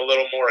 I take a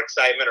little more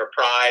excitement or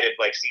pride if,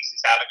 like,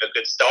 CC's having a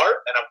good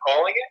start and I'm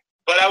calling it.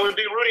 But I would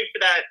be rooting for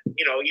that,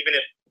 even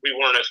if we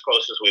weren't as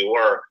close as we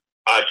were,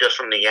 just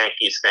from the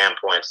Yankees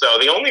standpoint. So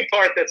the only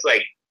part that's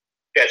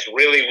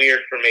really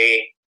weird for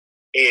me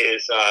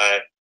is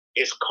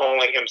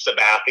calling him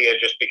Sabathia,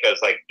 just because,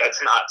 like,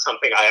 that's not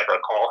something I ever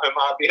call him,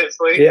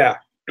 obviously. Yeah.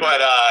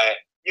 But,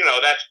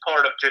 that's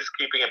part of just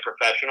keeping it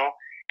professional.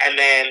 And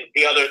then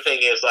the other thing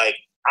is, like,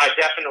 I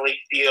definitely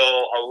feel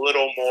a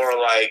little more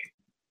like,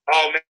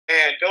 oh,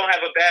 man, don't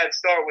have a bad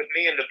start with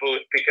me in the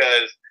booth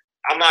because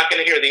I'm not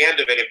going to hear the end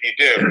of it if you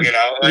do,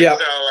 Yeah.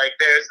 So, like,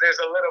 there's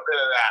a little bit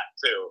of that,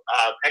 too.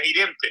 And he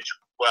didn't pitch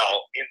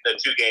well in the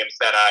 2 games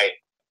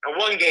in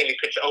one game he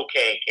pitched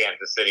okay in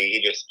Kansas City.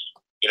 He just,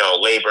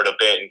 labored a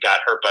bit and got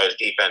hurt by his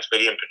defense, but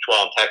he didn't pitch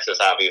well in Texas,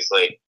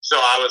 obviously. So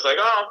I was like,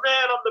 oh,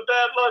 man, I'm the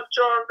bad luck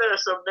charm there.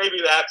 So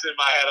maybe that's in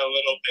my head a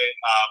little bit.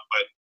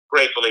 But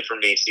gratefully for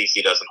me,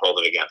 CC doesn't hold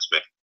it against me.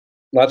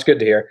 That's good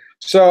to hear.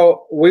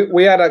 So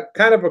we had a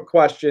kind of a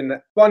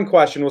fun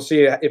question. We'll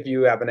see if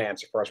you have an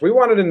answer for us. We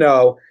wanted to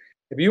know,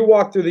 if you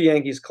walk through the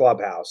Yankees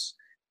clubhouse,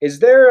 is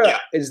there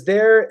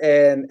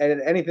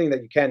anything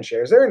that you can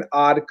share? Is there an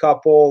odd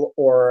couple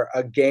or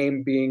a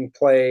game being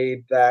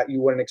played that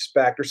you wouldn't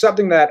expect, or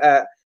something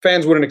that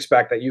fans wouldn't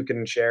expect that you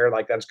can share,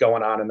 like that's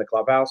going on in the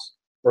clubhouse,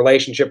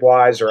 relationship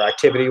wise or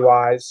activity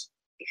wise?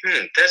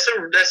 That's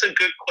a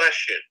good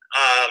question.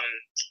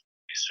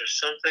 Is there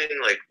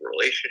something like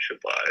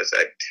relationship-wise,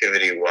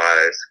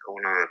 activity-wise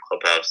going on in the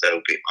clubhouse that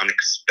would be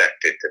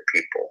unexpected to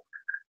people?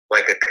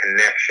 Like a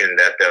connection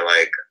that they're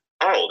like,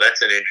 oh,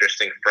 that's an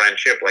interesting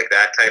friendship, like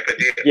that type of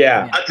deal?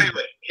 Yeah. I'll tell you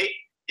what,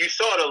 you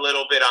saw it a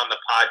little bit on the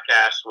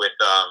podcast with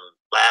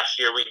last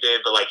year we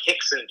did, but like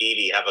Hicks and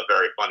Didi have a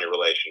very funny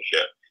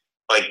relationship.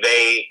 Like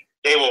they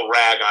will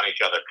rag on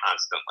each other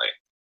constantly.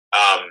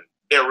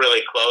 They're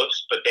really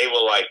close, but they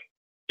will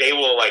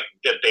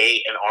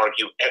debate and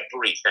argue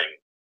everything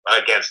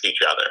against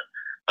each other.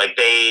 Like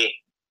they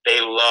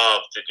they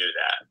love to do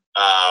that.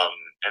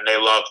 And they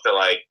love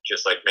to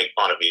just make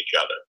fun of each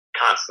other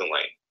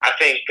constantly. I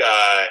think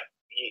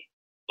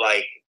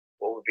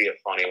what would be a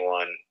funny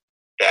one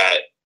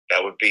that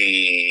would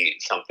be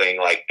something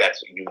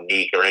that's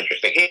unique or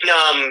interesting.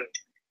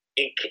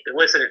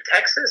 Was it in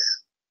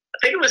Texas? I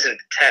think it was in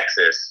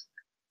Texas.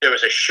 There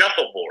was a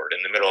shuffleboard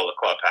in the middle of the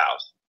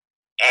clubhouse,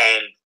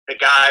 and the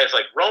guys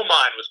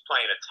Romine was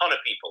playing a ton of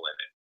people in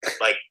it.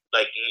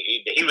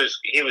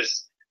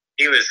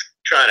 He was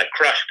trying to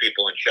crush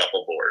people in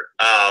shuffleboard.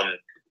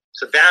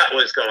 So that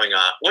was going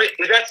on. Wait,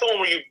 that's the one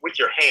where you with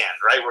your hand,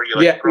 right? Where you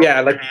like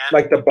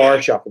the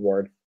bar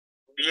shuffleboard.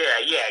 Yeah,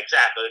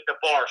 exactly. Like the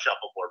bar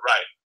shuffleboard,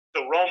 right?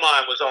 So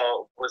Romine was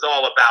all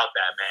about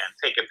that, man,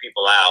 taking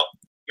people out.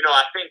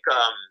 I think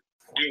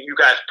you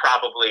guys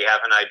probably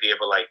have an idea,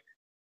 but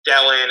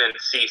Dellin and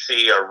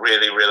CC are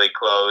really, really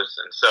close,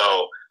 and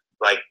so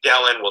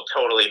Dellin will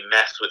totally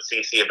mess with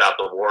CC about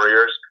the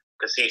Warriors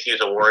because CC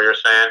is a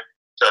Warriors fan.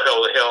 So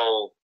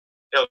he'll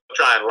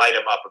try and light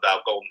him up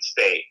about Golden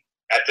State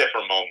at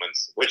different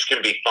moments, which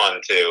can be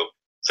fun too.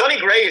 Sonny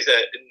Gray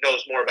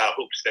knows more about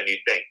hoops than you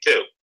think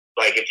too.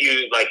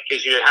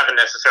 Because you haven't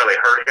necessarily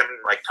heard him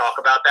talk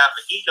about that,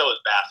 but he knows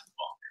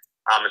basketball.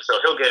 And so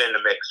he'll get in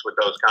the mix with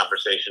those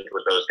conversations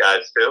with those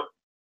guys too.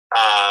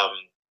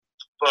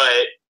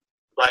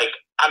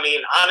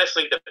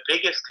 Honestly, the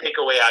biggest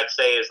takeaway I'd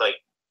say is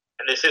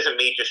and this isn't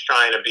me just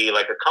trying to be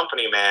a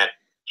company man.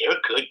 They're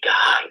good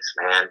guys,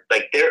 man.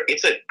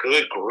 It's a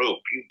good group.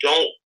 You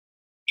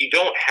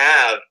don't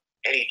have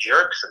any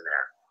jerks in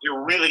there. You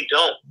really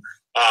don't.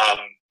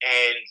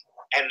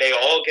 And they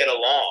all get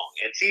along.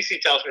 And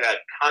CC tells me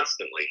that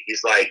constantly.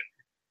 He's like,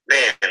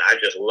 man, I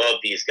just love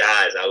these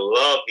guys. I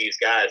love these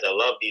guys. We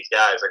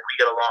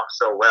get along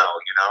so well,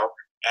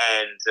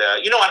 And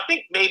I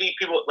think maybe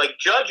people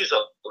Judge is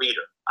a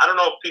leader. I don't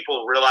know if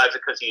people realize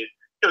it because he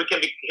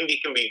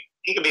can be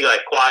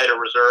quiet or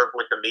reserved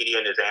with the media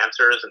and his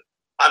answers. And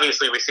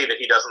obviously, we see that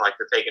he doesn't like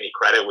to take any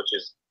credit, which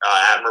is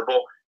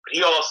admirable. But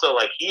he also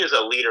he is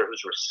a leader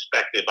who's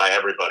respected by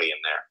everybody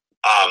in there.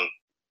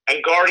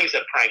 And Gardy's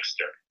a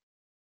prankster.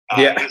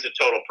 He's a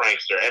total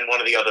prankster and one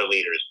of the other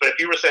leaders. But if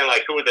you were saying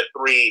who are the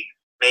three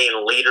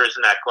main leaders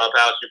in that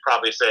clubhouse, you'd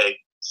probably say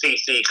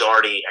CC,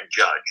 Gardy, and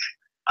Judge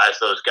as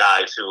those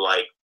guys who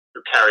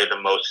carry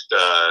the most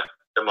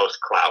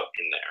clout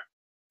in there.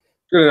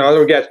 In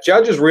other words,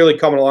 Judge is really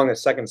coming along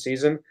his second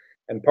season,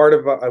 and part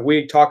of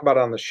we talk about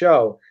it on the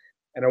show,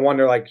 and I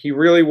wonder he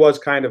really was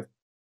kind of.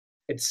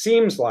 It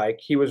seems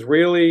like he was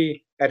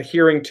really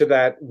adhering to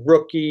that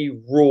rookie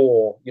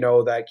rule,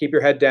 that keep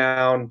your head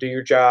down, do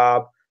your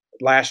job.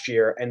 Last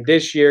year, and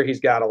this year he's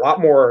got a lot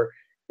more.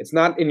 It's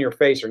not in your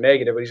face or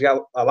negative, but he's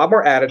got a lot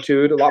more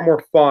attitude, a lot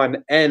more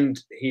fun, and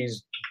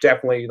he's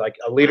definitely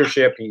a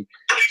leadership. He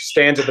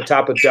stands at the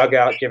top of the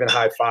dugout giving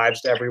high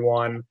fives to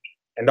everyone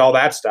and all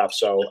that stuff.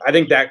 So I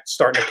think that's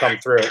starting to come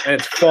through, and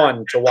it's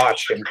fun to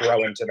watch him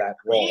grow into that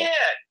role.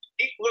 Yeah,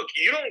 look,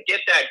 you don't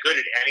get that good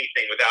at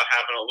anything without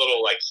having a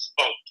little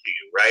spunk to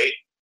you, right?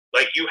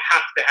 You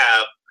have to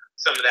have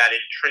some of that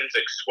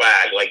intrinsic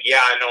swag.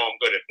 Yeah, I know I'm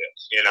good at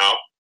this,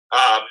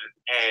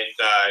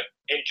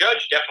 And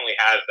Judge definitely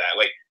has that.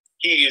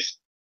 He's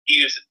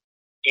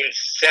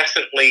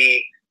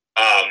incessantly,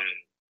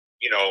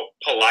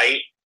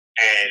 polite,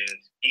 and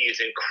he's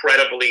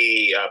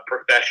incredibly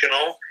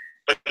professional,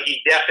 but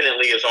he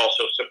definitely is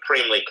also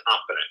supremely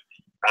confident.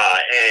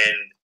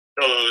 And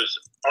those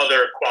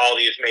other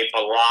qualities may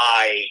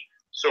belie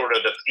sort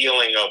of the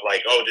feeling of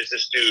does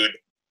this dude,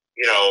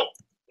 know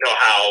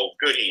how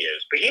good he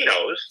is? But he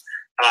knows,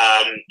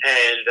 and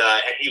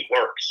he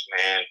works,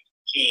 man.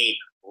 He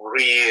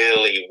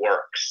really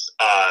works.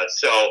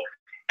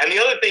 And the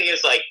other thing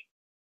is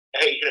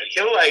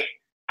he'll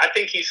I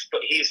think he's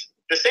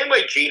the same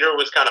way Jeter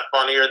was kind of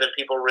funnier than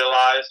people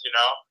realized,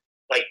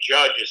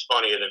 Judge is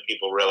funnier than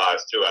people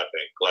realize too, I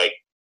think.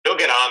 He'll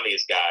get on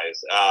these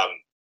guys.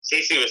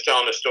 CC was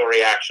telling a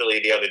story actually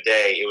the other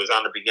day. It was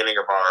on the beginning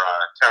of our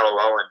Terrell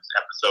Owens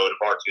episode of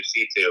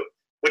R2C2,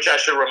 which I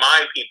should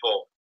remind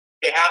people,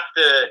 they have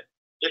to,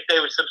 if they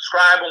would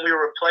subscribe when we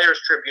were with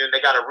Players Tribune, they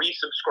got to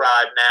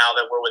resubscribe now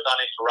that we're with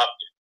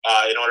Uninterrupted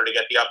in order to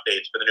get the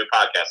updates for the new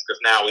podcast, because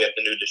now we have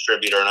the new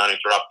distributor and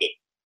Uninterrupted.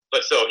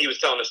 But so he was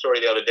telling a story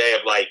the other day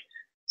of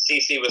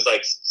CC was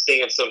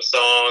singing some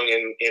song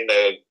in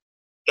the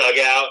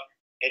dugout,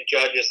 and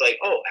Judge is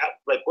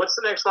what's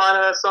the next line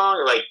of that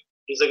song?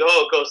 He's it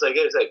goes like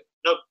this. He's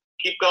no,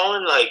 keep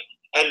going.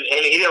 And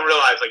he didn't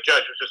realize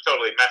Judge was just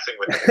totally messing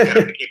with him to get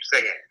him to keep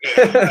singing.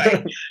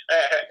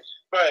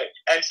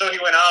 And so he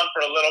went on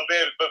for a little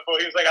bit before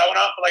he was I went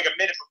on for a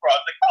minute before I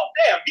was oh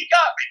damn, he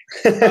got me.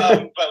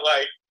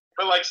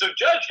 So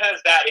Judge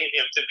has that in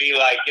him to be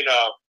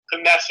to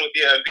mess with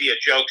you and be a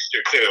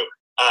jokester too.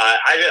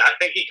 I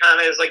think he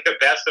kind of is the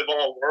best of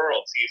all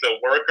worlds. He's a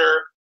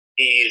worker.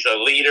 He's a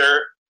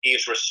leader.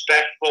 He's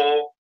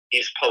respectful.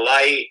 He's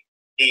polite.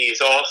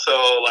 He's also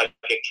a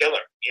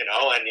killer,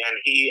 and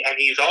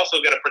he's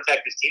also going to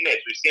protect his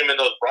teammates. We see him in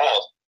those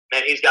brawls.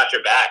 Man, he's got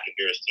your back if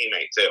you're his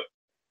teammate too.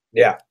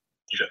 Yeah.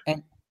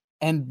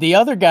 And the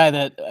other guy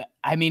that,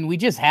 I mean, we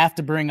just have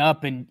to bring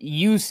up, and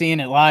you seeing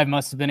it live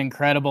must have been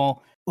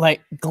incredible.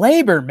 Like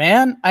Gleyber,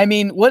 man. I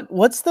mean,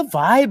 what's the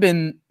vibe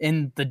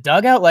in the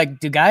dugout? Like,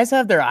 do guys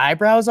have their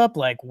eyebrows up?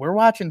 Like, we're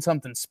watching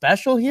something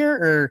special here?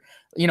 Or,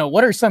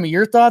 what are some of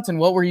your thoughts, and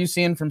what were you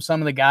seeing from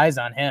some of the guys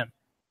on him?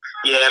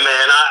 Yeah, man,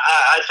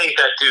 I think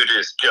that dude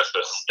is just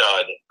a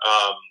stud.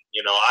 I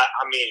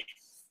mean,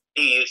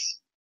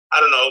 I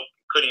don't know,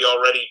 could he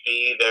already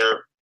be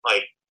there?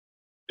 Like,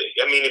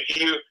 I mean,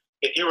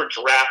 if you were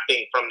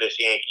drafting from this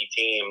Yankee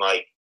team,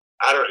 like,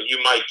 you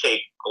might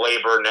take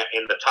Gleyber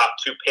in the top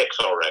 2 picks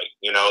already.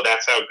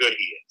 That's how good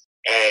he is.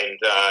 And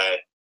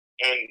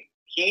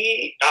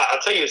I'll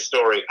tell you a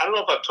story. I don't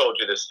know if I've told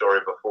you this story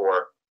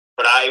before,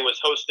 but I was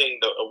hosting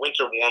a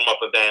winter warm-up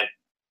event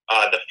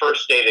the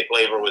first day that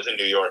Gleyber was in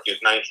New York. He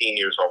was 19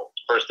 years old.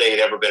 First day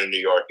he'd ever been in New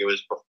York. It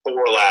was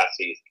before last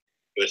season.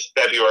 It was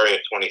February of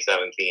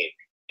 2017.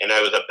 And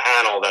it was a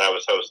panel that I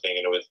was hosting,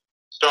 and it was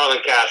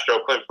Starlin Castro,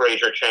 Clint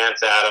Frazier,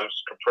 Chance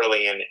Adams,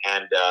 Caprillion,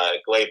 and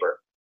Gleyber.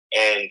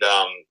 And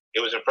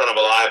it was in front of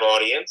a live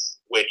audience,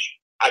 which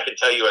I can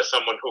tell you as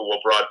someone who will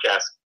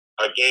broadcast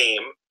a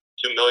game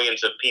to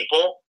millions of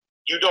people,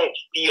 you don't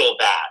feel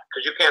that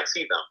because you can't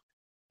see them.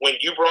 When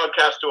you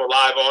broadcast to a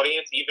live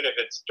audience, even if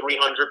it's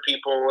 300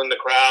 people in the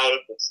crowd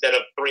instead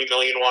of 3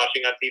 million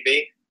watching on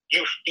TV,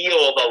 you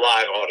feel the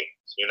live audience,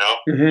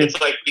 Mm-hmm. It's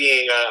like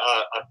being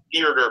a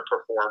theater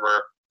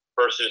performer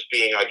versus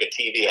being like a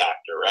TV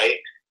actor, right?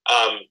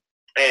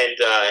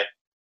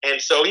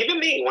 And so even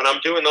me, when I'm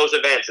doing those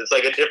events, it's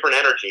like a different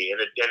energy, and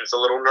it's a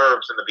little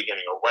nerves in the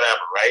beginning or whatever,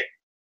 right?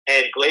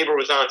 And Gleyber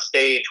was on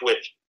stage with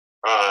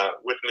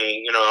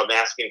me, I'm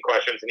asking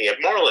questions, and he had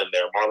Marlon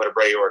there, Marlon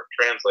Abreu, our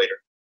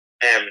translator.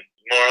 And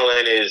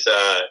Marlon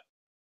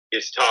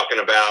is talking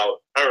about,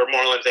 or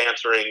Marlon's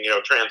answering,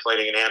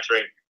 translating and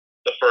answering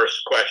the first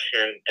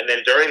question. And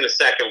then during the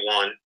second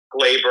one,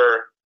 Gleyber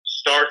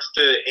starts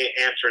to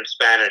answer in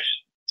Spanish,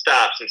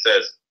 stops and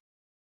says,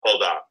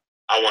 "Hold on,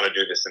 I want to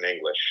do this in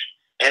English."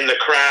 And the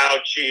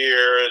crowd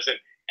cheers,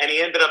 and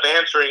he ended up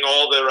answering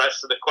all the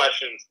rest of the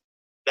questions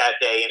that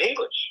day in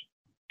English.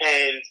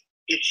 And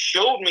it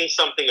showed me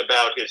something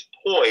about his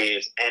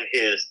poise and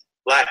his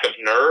lack of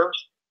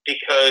nerves,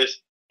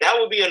 because that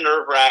would be a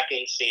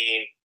nerve-wracking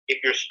scene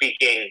if you're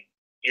speaking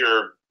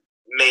your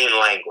main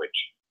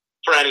language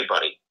for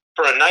anybody.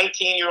 For a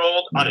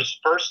 19-year-old on his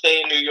first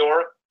day in New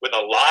York with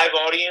a live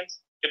audience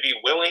to be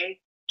willing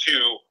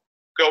to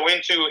go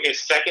into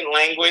his second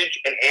language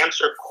and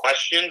answer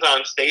questions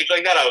on stage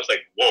like that, I was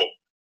like, whoa,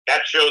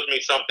 that shows me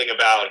something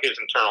about his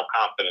internal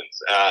confidence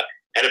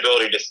and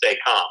ability to stay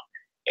calm.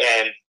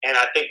 And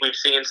I think we've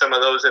seen some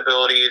of those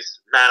abilities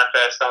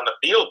manifest on the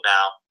field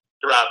now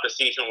throughout the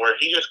season, where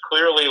he just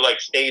clearly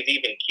stays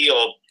even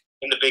keeled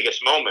in the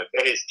biggest moments,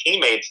 and his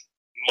teammates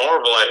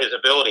marvel at his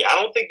ability. I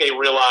don't think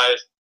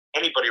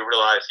anybody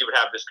realized he would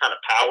have this kind of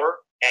power,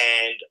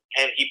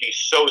 and he'd be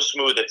so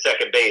smooth at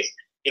second base.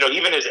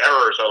 Even his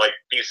errors are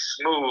these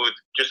smooth,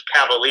 just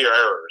cavalier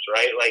errors,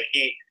 right?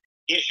 He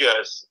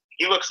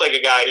looks like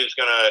a guy who's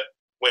gonna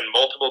win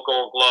multiple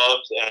Gold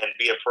Gloves and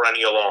be a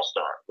perennial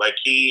All-Star.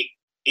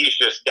 He's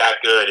just that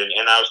good.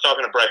 And I was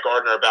talking to Brett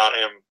Gardner about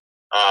him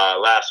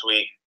last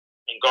week,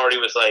 and Gardy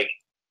was like,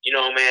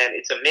 man,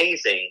 it's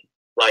amazing.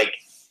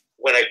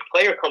 When a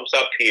player comes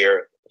up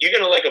here, you're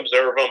gonna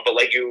observe them,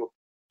 but you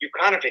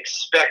kind of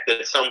expect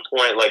at some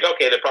point,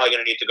 okay, they're probably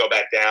gonna need to go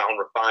back down,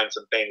 refine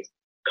some things,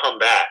 come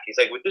back. He's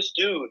like, with this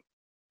dude,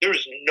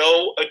 there's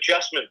no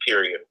adjustment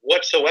period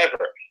whatsoever.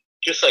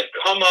 Just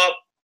come up,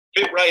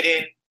 fit right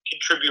in,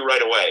 contribute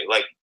right away.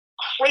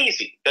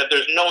 Crazy that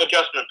there's no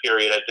adjustment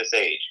period at this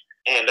age.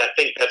 And I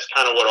think that's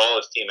kind of what all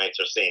his teammates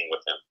are seeing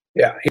with him.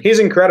 Yeah, he's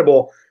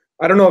incredible.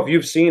 I don't know if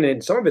you've seen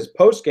in some of his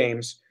post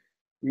games,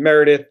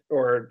 Meredith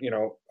or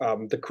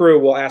the crew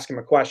will ask him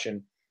a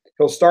question.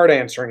 He'll start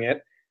answering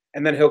it,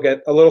 and then he'll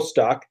get a little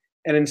stuck.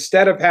 And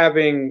instead of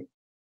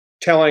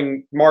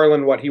telling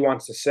Marlon what he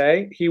wants to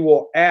say, he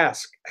will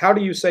ask, "How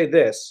do you say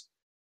this?"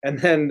 And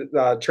then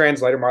the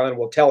translator, Marlon,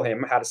 will tell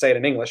him how to say it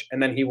in English,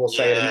 and then he will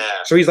say it.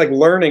 So he's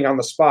learning on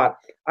the spot.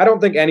 I don't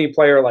think any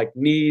player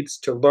needs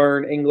to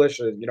learn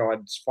English.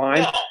 It's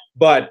fine. No.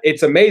 But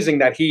it's amazing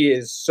that he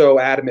is so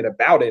adamant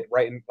about it,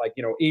 right? And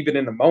even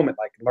in the moment,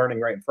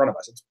 learning right in front of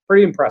us. It's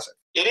pretty impressive.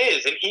 It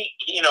is. And he,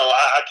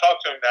 I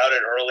talked to him about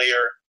it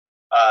earlier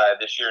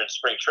this year in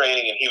spring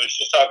training, and he was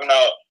just talking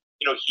about,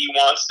 he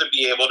wants to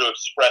be able to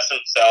express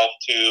himself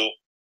to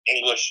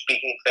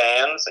English-speaking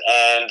fans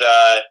and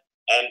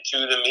to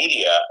the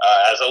media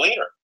as a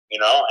leader,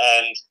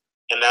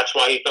 and that's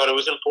why he thought it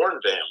was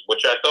important to him,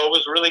 which I thought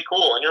was really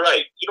cool. And you're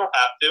right, you don't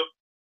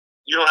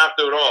have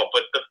to at all.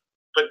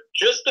 But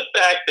just the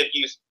fact that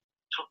he's,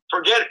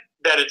 forget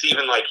that it's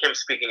even him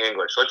speaking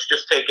English. Let's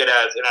just take it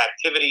as an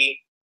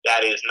activity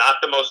that is not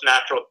the most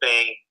natural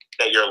thing,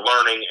 that you're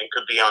learning and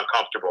could be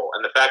uncomfortable.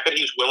 And the fact that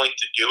he's willing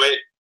to do it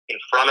in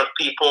front of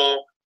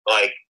people,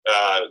 with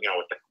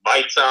the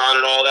lights on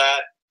and all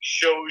that,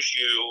 shows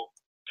you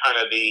kind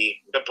of the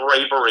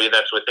bravery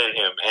that's within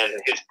him and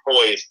his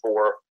poise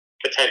for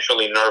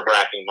potentially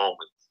nerve-wracking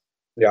moments.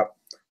 Yep.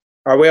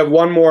 All right, we have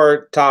one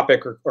more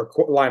topic or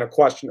line of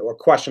question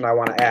I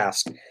want to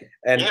ask,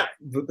 and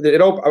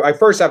I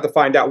first have to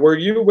find out: were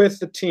you with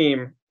the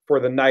team for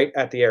the night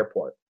at the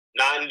airport?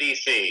 Not in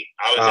DC.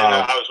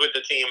 I was with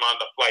the team on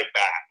the flight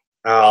back.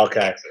 Oh, okay.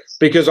 Texas.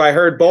 Because I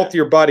heard both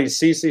your buddies.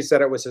 CC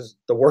said it was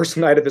the worst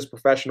night of his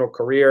professional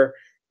career,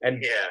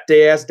 and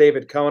they asked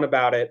David Cohn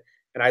about it.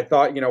 And I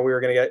thought, we were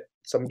going to get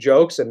some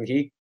jokes, and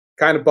he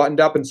kind of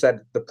buttoned up and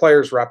said the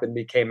players rep and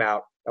me came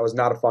out. That was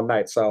not a fun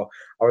night. So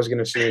I was going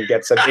to see him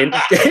get some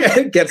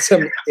get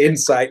some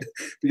insight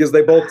because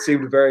they both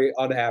seemed very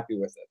unhappy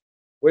with it.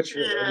 Which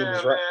is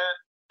right. Man.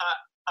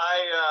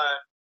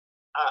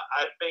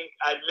 I think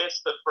I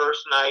missed the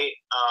first night,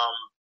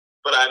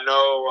 but I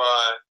know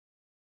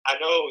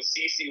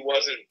CeCe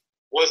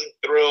wasn't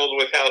thrilled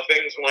with how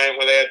things went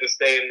when they had to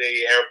stay in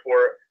the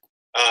airport,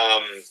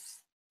 I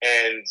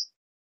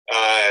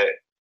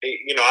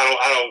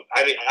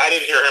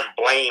didn't hear him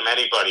blame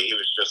anybody. He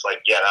was just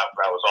like, yeah,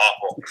 that was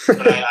awful.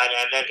 But and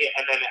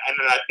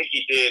then I think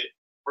he did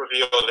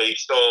reveal that he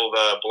stole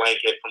the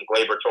blanket from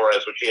Gleyber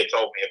Torres, which he had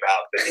told me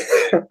about that he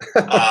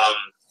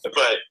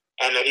did.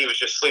 And then he was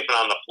just sleeping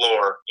on the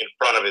floor in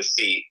front of his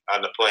seat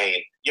on the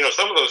plane.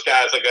 Some of those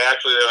guys, they're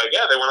like,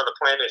 yeah, they went on the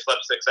plane, they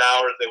slept 6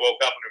 hours, they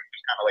woke up and it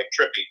was kind of like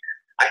trippy.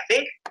 I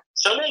think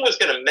someone was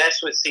going to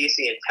mess with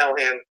CeCe and tell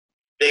him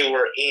they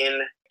were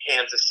in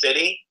Kansas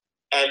City,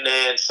 and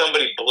then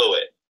somebody blew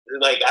it.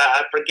 Like,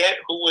 I forget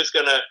who was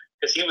going to,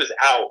 because he was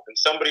out, and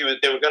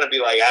they were going to be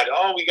like,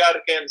 oh, we got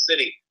to Kansas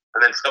City.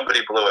 And then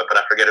somebody blew it, but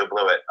I forget who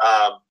blew it.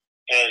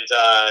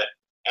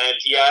 And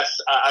yes,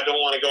 I don't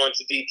want to go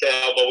into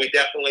detail, but we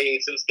definitely,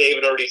 since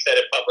David already said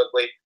it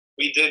publicly,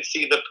 we did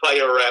see the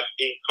player rep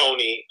in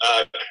Coney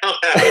come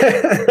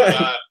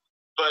out.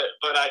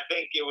 But I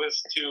think it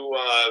was to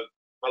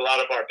a lot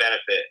of our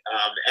benefit.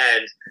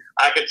 And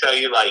I can tell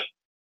you, like,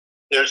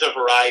 there's a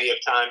variety of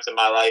times in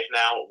my life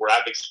now where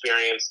I've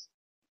experienced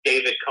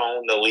David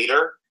Cohn, the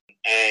leader,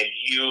 and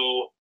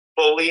you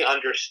fully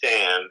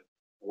understand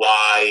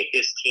why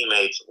his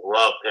teammates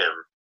love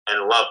him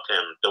and loved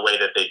him the way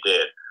that they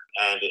did.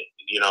 And,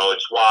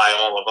 it's why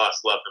all of us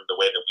love him the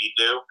way that we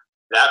do.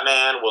 That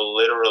man will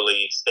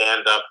literally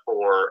stand up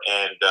for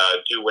and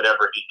do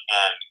whatever he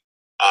can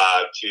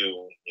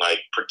to,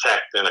 like,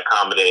 protect and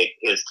accommodate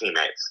his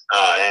teammates.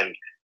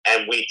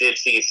 And we did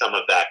see some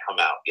of that come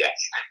out,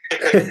 yes.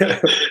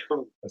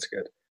 That's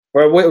good.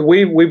 Well,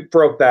 we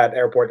broke that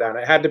airport down.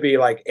 It had to be,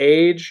 like,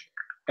 age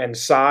and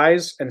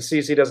size, and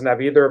CeCe doesn't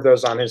have either of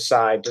those on his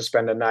side to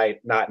spend a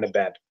night not in a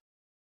bed.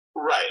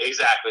 Right,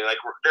 exactly. Like,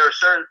 there are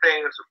certain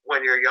things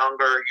when you're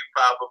younger, you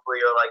probably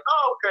are like,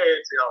 oh, okay,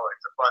 it's a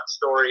fun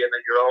story, and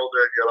then you're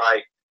older, and you're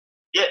like,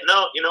 yeah,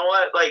 no, you know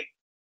what? Like,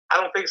 I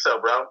don't think so,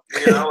 bro.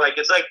 Like,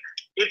 it's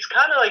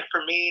kind of like,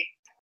 for me,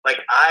 like,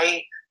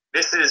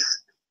 this is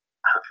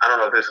I don't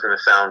know if this is going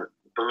to sound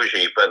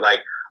bougie, but like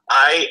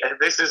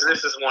this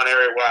is one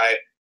area where I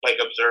like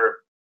observe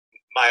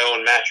my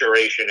own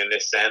maturation in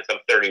this sense. I'm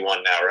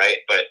 31 now, right?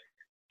 But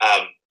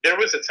there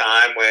was a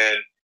time when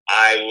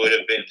I would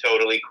have been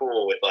totally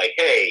cool with like,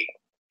 hey,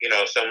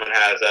 someone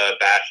has a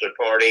bachelor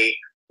party,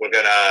 we're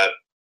gonna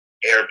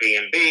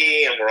Airbnb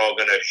and we're all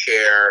gonna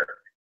share,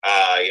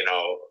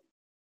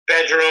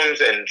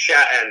 bedrooms and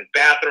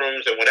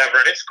bathrooms and whatever.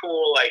 And it's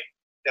cool, like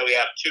that we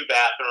have 2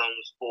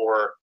 bathrooms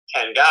for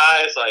 10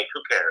 guys. Like,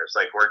 who cares?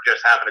 Like, we're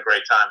just having a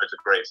great time. It's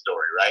a great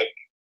story, right?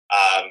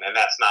 And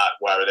that's not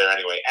why we're there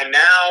anyway. And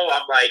now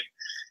I'm like,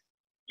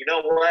 you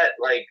know what?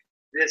 Like,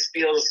 this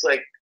feels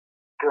like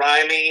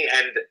grimy,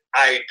 and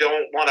I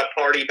don't want to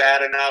party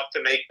bad enough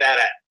to make that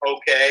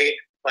okay.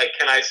 Like,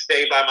 can I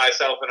stay by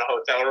myself in a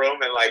hotel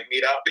room and like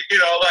meet up?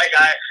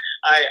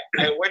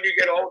 When you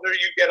get older,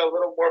 you get a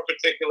little more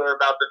particular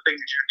about the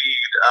things you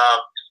need.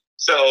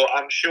 So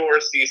I'm sure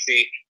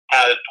CeCe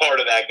has part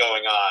of that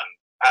going on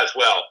as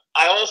well.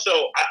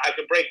 I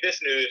can break this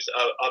news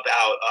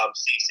about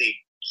CeCe.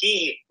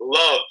 He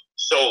loved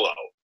Solo,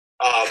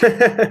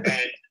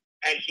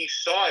 and he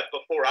saw it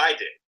before I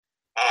did.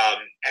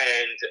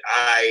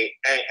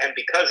 And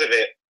because of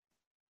it,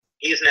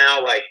 he's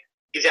now like,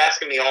 he's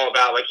asking me all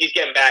about, like, he's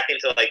getting back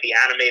into like the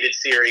animated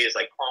series,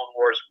 like Clone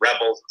Wars,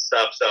 Rebels and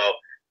stuff. So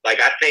like,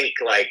 I think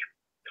like,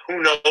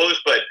 who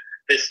knows, but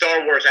the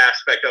Star Wars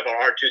aspect of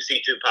our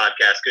R2C2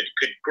 podcast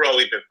could grow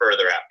even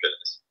further after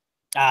this.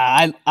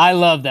 I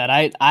love that.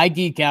 I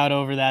geek out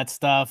over that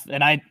stuff.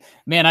 And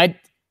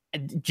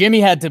Jimmy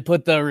had to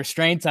put the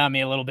restraints on me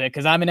a little bit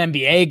because I'm an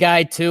NBA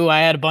guy too. I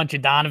had a bunch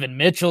of Donovan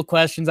Mitchell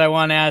questions I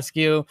want to ask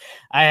you.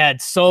 I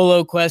had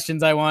Solo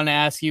questions I want to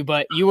ask you,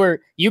 but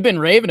you've been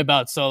raving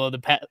about Solo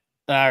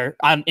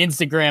on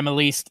Instagram, at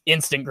least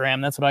Instagram.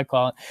 That's what I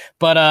call it.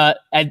 But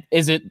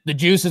is it the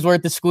juice is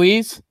worth the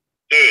squeeze?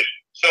 Dude,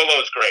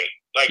 Solo's great.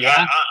 Like,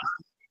 yeah.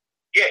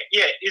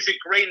 Yeah. Is it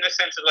great in the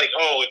sense of like,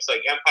 oh, it's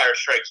like Empire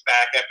Strikes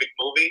Back, epic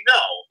movie? No.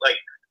 Like,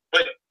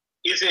 but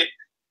is it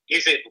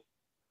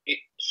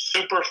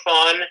super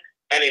fun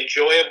and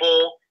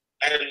enjoyable,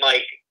 and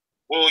like,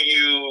 will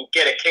you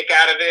get a kick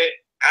out of it?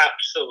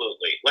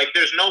 Absolutely. Like,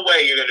 there's no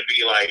way you're going to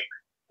be like,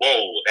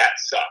 whoa, that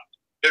sucked.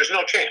 There's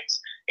no chance.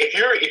 If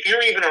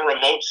you're even a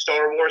remote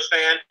Star Wars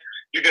fan,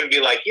 you're going to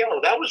be like, yo,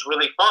 that was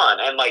really fun.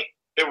 And like,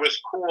 there was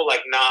cool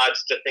like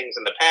nods to things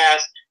in the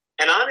past.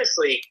 And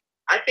honestly,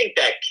 I think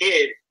that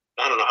kid,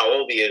 I don't know how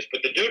old he is,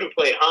 but the dude who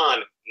played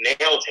Han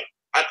nailed him.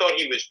 I thought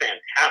he was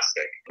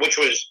fantastic, which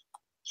was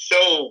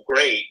so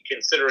great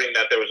considering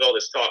that there was all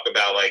this talk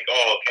about like,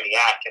 oh, can he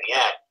act? Can he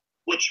act?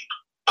 Which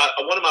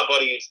one of my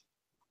buddies,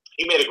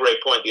 he made a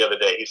great point the other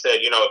day. He said,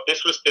 if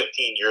this was 15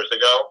 years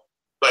ago,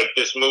 like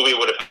this movie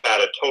would have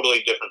had a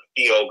totally different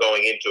feel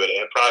going into it.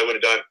 And it probably would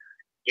have done,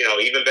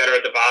 even better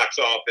at the box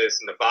office,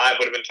 and the vibe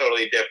would have been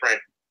totally different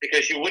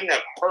because you wouldn't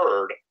have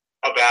heard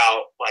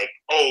about like,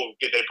 oh,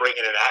 did they bring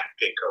in an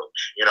acting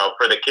coach,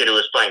 for the kid who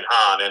was playing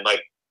Han, and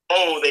like,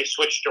 oh, they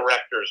switched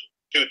directors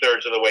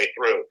 2/3 of the way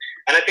through.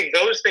 And I think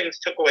those things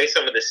took away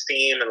some of the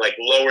steam and like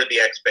lowered the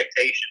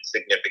expectations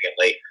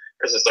significantly,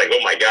 because it's like,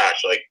 oh my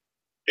gosh, like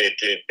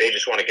they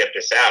just want to get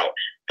this out.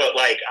 But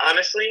like,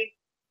 honestly,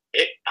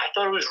 I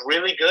thought it was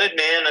really good,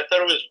 man. I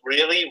thought it was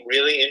really,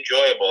 really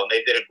enjoyable, and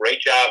they did a great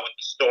job with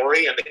the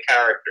story and the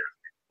character.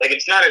 Like,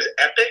 it's not as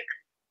epic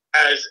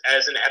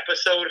as an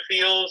episode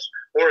feels,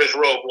 or as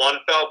Rogue One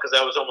felt, because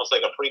that was almost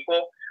like a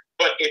prequel.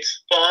 But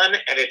it's fun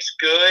and it's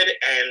good,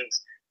 and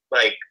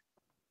like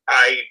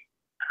I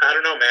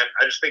don't know, man.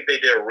 I just think they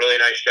did a really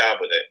nice job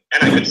with it,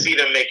 and I could see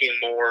them making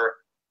more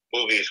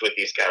movies with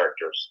these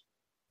characters.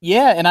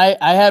 Yeah, and I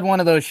had one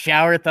of those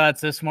shower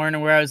thoughts this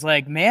morning where I was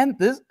like, man,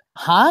 this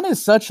Han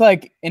is such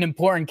like an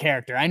important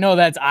character. I know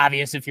that's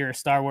obvious if you're a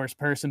Star Wars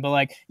person, but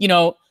like,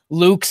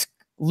 Luke's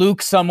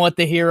somewhat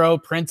the hero,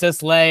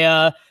 Princess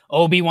Leia,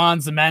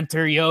 Obi-Wan's the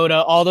mentor,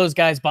 Yoda, all those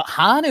guys. But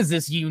Han is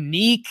this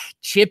unique,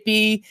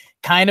 chippy,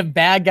 kind of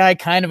bad guy,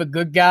 kind of a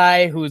good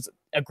guy who's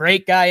a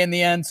great guy in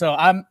the end. So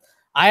I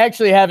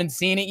actually haven't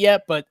seen it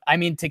yet, but I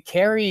mean, to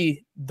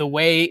carry the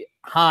way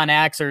Han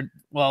acts, or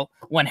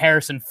when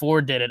Harrison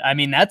Ford did it, I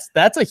mean, that's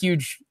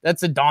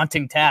a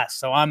daunting task.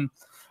 So I'm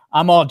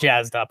all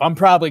jazzed up. I'm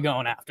probably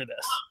going after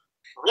this.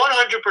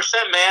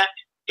 100%, man.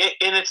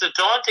 And it's a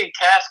daunting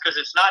task because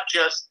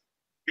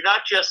you're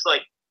not just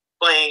like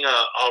playing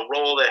a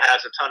role that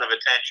has a ton of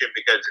attention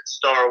because it's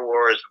Star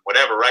Wars and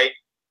whatever, right?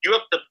 You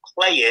have to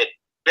play it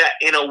that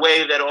in a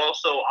way that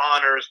also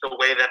honors the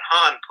way that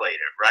Han played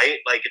it, right?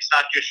 Like, it's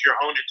not just your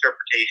own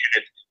interpretation,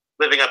 it's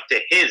living up to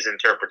his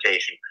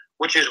interpretation,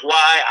 which is why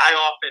I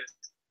often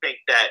think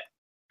that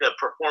the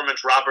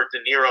performance Robert De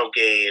Niro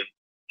gave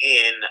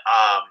in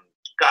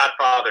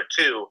Godfather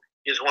 2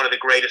 is one of the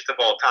greatest of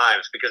all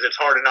times, because it's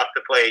hard enough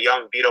to play a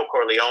young Vito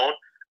Corleone,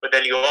 but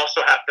then you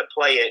also have to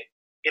play it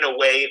in a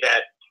way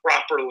that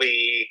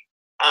properly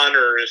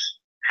honors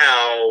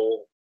how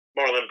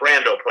Marlon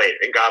Brando played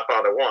in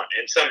Godfather 1.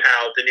 And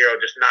somehow De Niro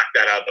just knocked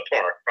that out of the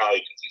park, probably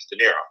because he's De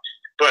Niro.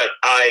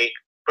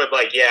 But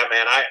like, yeah,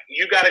 man,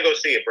 you got to go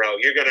see it, bro.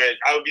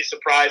 I would be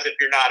surprised if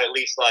you're not at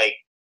least like,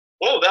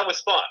 whoa, that was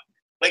fun.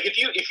 Like, if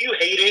you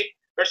hate it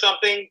or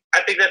something,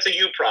 I think that's a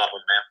you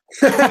problem,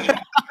 man.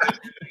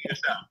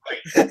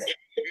 Like, if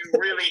you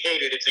really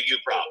hate it, it's a you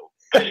problem.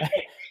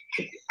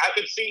 I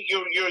could see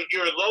your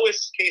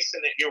worst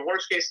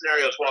case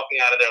scenario is walking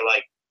out of there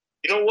like,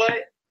 you know what?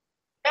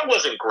 That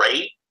wasn't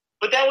great,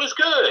 but that was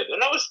good,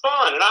 and that was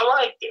fun, and I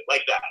liked it.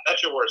 Like that.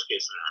 That's your worst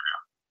case scenario.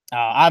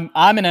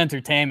 I'm an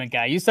entertainment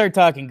guy. You start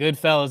talking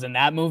Goodfellas in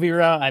that movie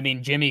row. I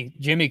mean,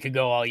 Jimmy could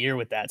go all year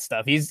with that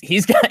stuff.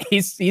 He's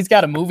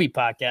got a movie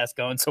podcast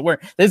going. So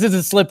this is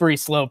a slippery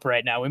slope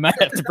right now. We might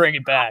have to bring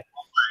it back.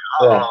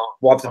 Yeah,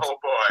 we'll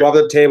have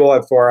to table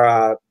it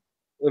for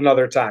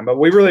another time. But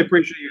we really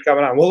appreciate you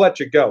coming on. We'll let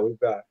you go. We've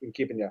been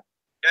keeping you.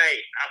 Hey,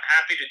 I'm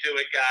happy to do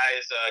it,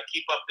 guys.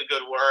 Keep up the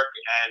good work,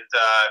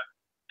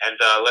 and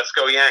let's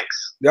go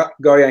Yanks. Yeah,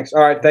 go Yanks.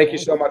 All right, thank you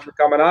so much for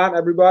coming on,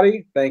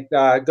 everybody.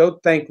 Go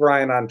thank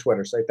Ryan on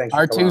Twitter. Say thanks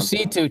for coming on.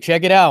 R2C2,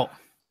 check it out.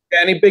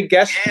 Any big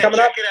guests coming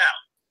up? Check it out.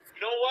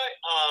 You know what?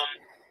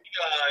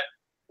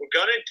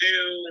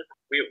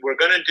 We're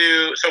gonna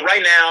do. So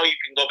right now, you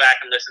can go back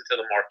and listen to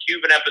the Mark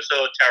Cuban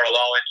episode, Terrell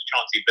Owens,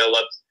 Chauncey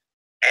Billups,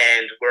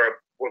 and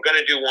we're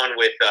gonna do one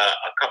with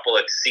a couple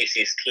of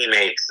CeCe's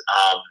teammates.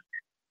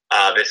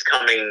 This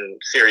coming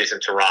series in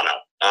Toronto.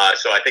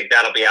 So I think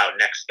that'll be out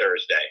next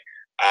Thursday.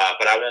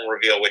 But I won't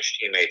reveal which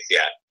teammates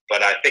yet.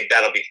 But I think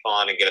that'll be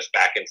fun and get us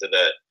back into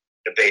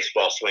the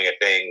baseball swing of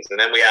things. And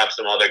then we have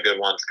some other good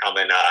ones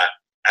coming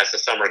as the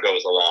summer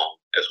goes along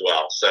as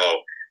well.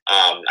 So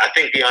I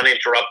think the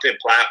Uninterrupted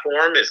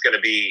platform is going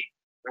to be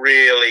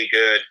really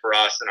good for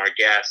us and our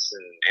guests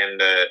and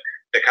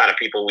the kind of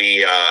people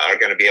we are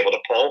going to be able to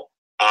pull.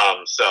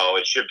 So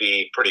it should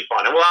be pretty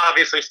fun. And we'll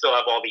obviously still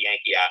have all the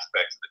Yankee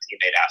aspects, the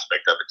teammate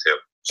aspect of it too.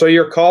 So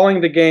you're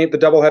calling the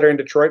doubleheader in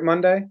Detroit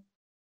Monday?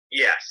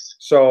 Yes.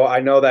 So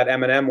I know that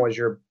Eminem was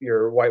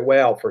your white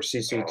whale for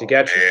CeCe to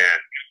get you. Man.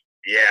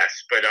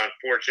 Yes, but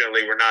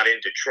unfortunately we're not in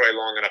Detroit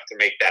long enough to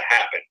make that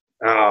happen.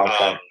 Oh,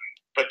 okay.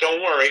 But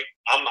don't worry,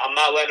 I'm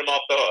not letting him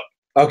off the hook.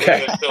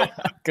 Okay.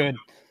 Good.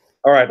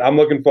 All right, I'm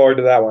looking forward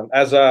to that one.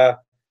 I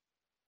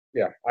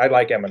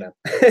like Eminem.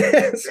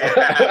 Yeah,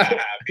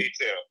 me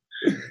too.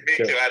 Me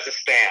too, as a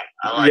stan.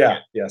 I like it.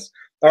 Yes.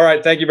 All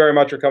right. Thank you very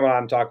much for coming on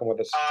and talking with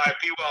us.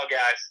 Be well, guys.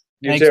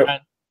 You Thanks, too.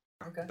 Ryan.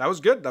 Okay. That was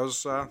good. That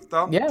was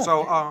Yeah.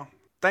 So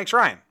thanks,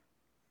 Ryan.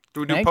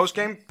 Do we do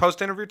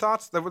post-interview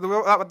thoughts?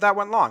 That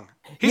went long.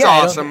 He's Yeah,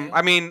 awesome.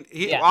 I mean,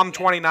 Yeah. I'm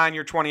 29,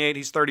 you're 28,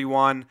 he's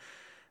 31.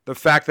 The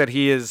fact that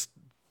he is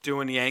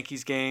doing the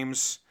Yankees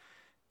games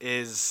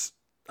is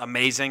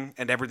amazing,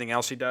 and everything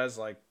else he does,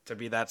 like, to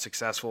be that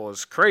successful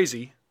is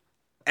crazy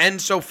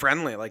and so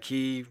friendly. Like,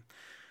 he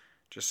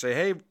just say,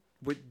 hey,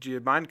 would you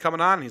mind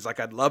coming on? And he's like,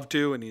 I'd love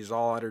to, and he's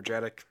all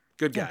energetic.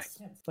 Good guy.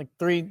 It's like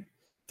three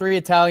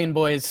Italian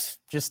boys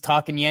just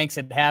talking Yanks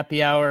at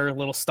happy hour, a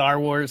little Star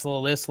Wars, a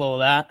little this, a little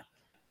that.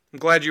 I'm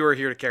glad you were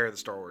here to carry the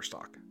Star Wars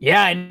talk.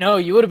 Yeah, I know.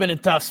 You would have been in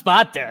a tough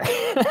spot there.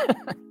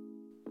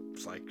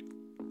 It's like,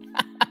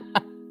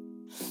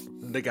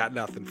 they got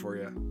nothing for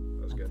you.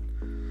 That was good.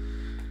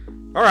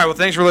 All right, well,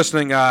 thanks for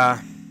listening.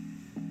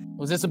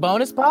 Was this a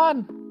bonus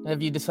pod?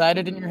 Have you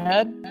decided in your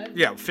head?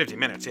 Yeah, 50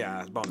 minutes.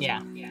 Yeah, it's bonus.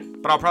 Yeah.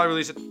 But I'll probably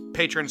release it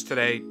patrons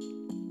today,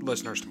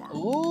 listeners tomorrow.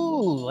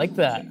 Ooh, like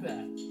that.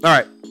 All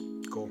right,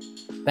 cool.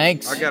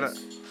 Thanks. I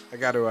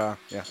gotta,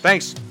 yeah.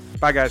 Thanks.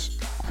 Bye, guys.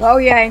 Go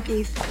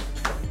Yankees.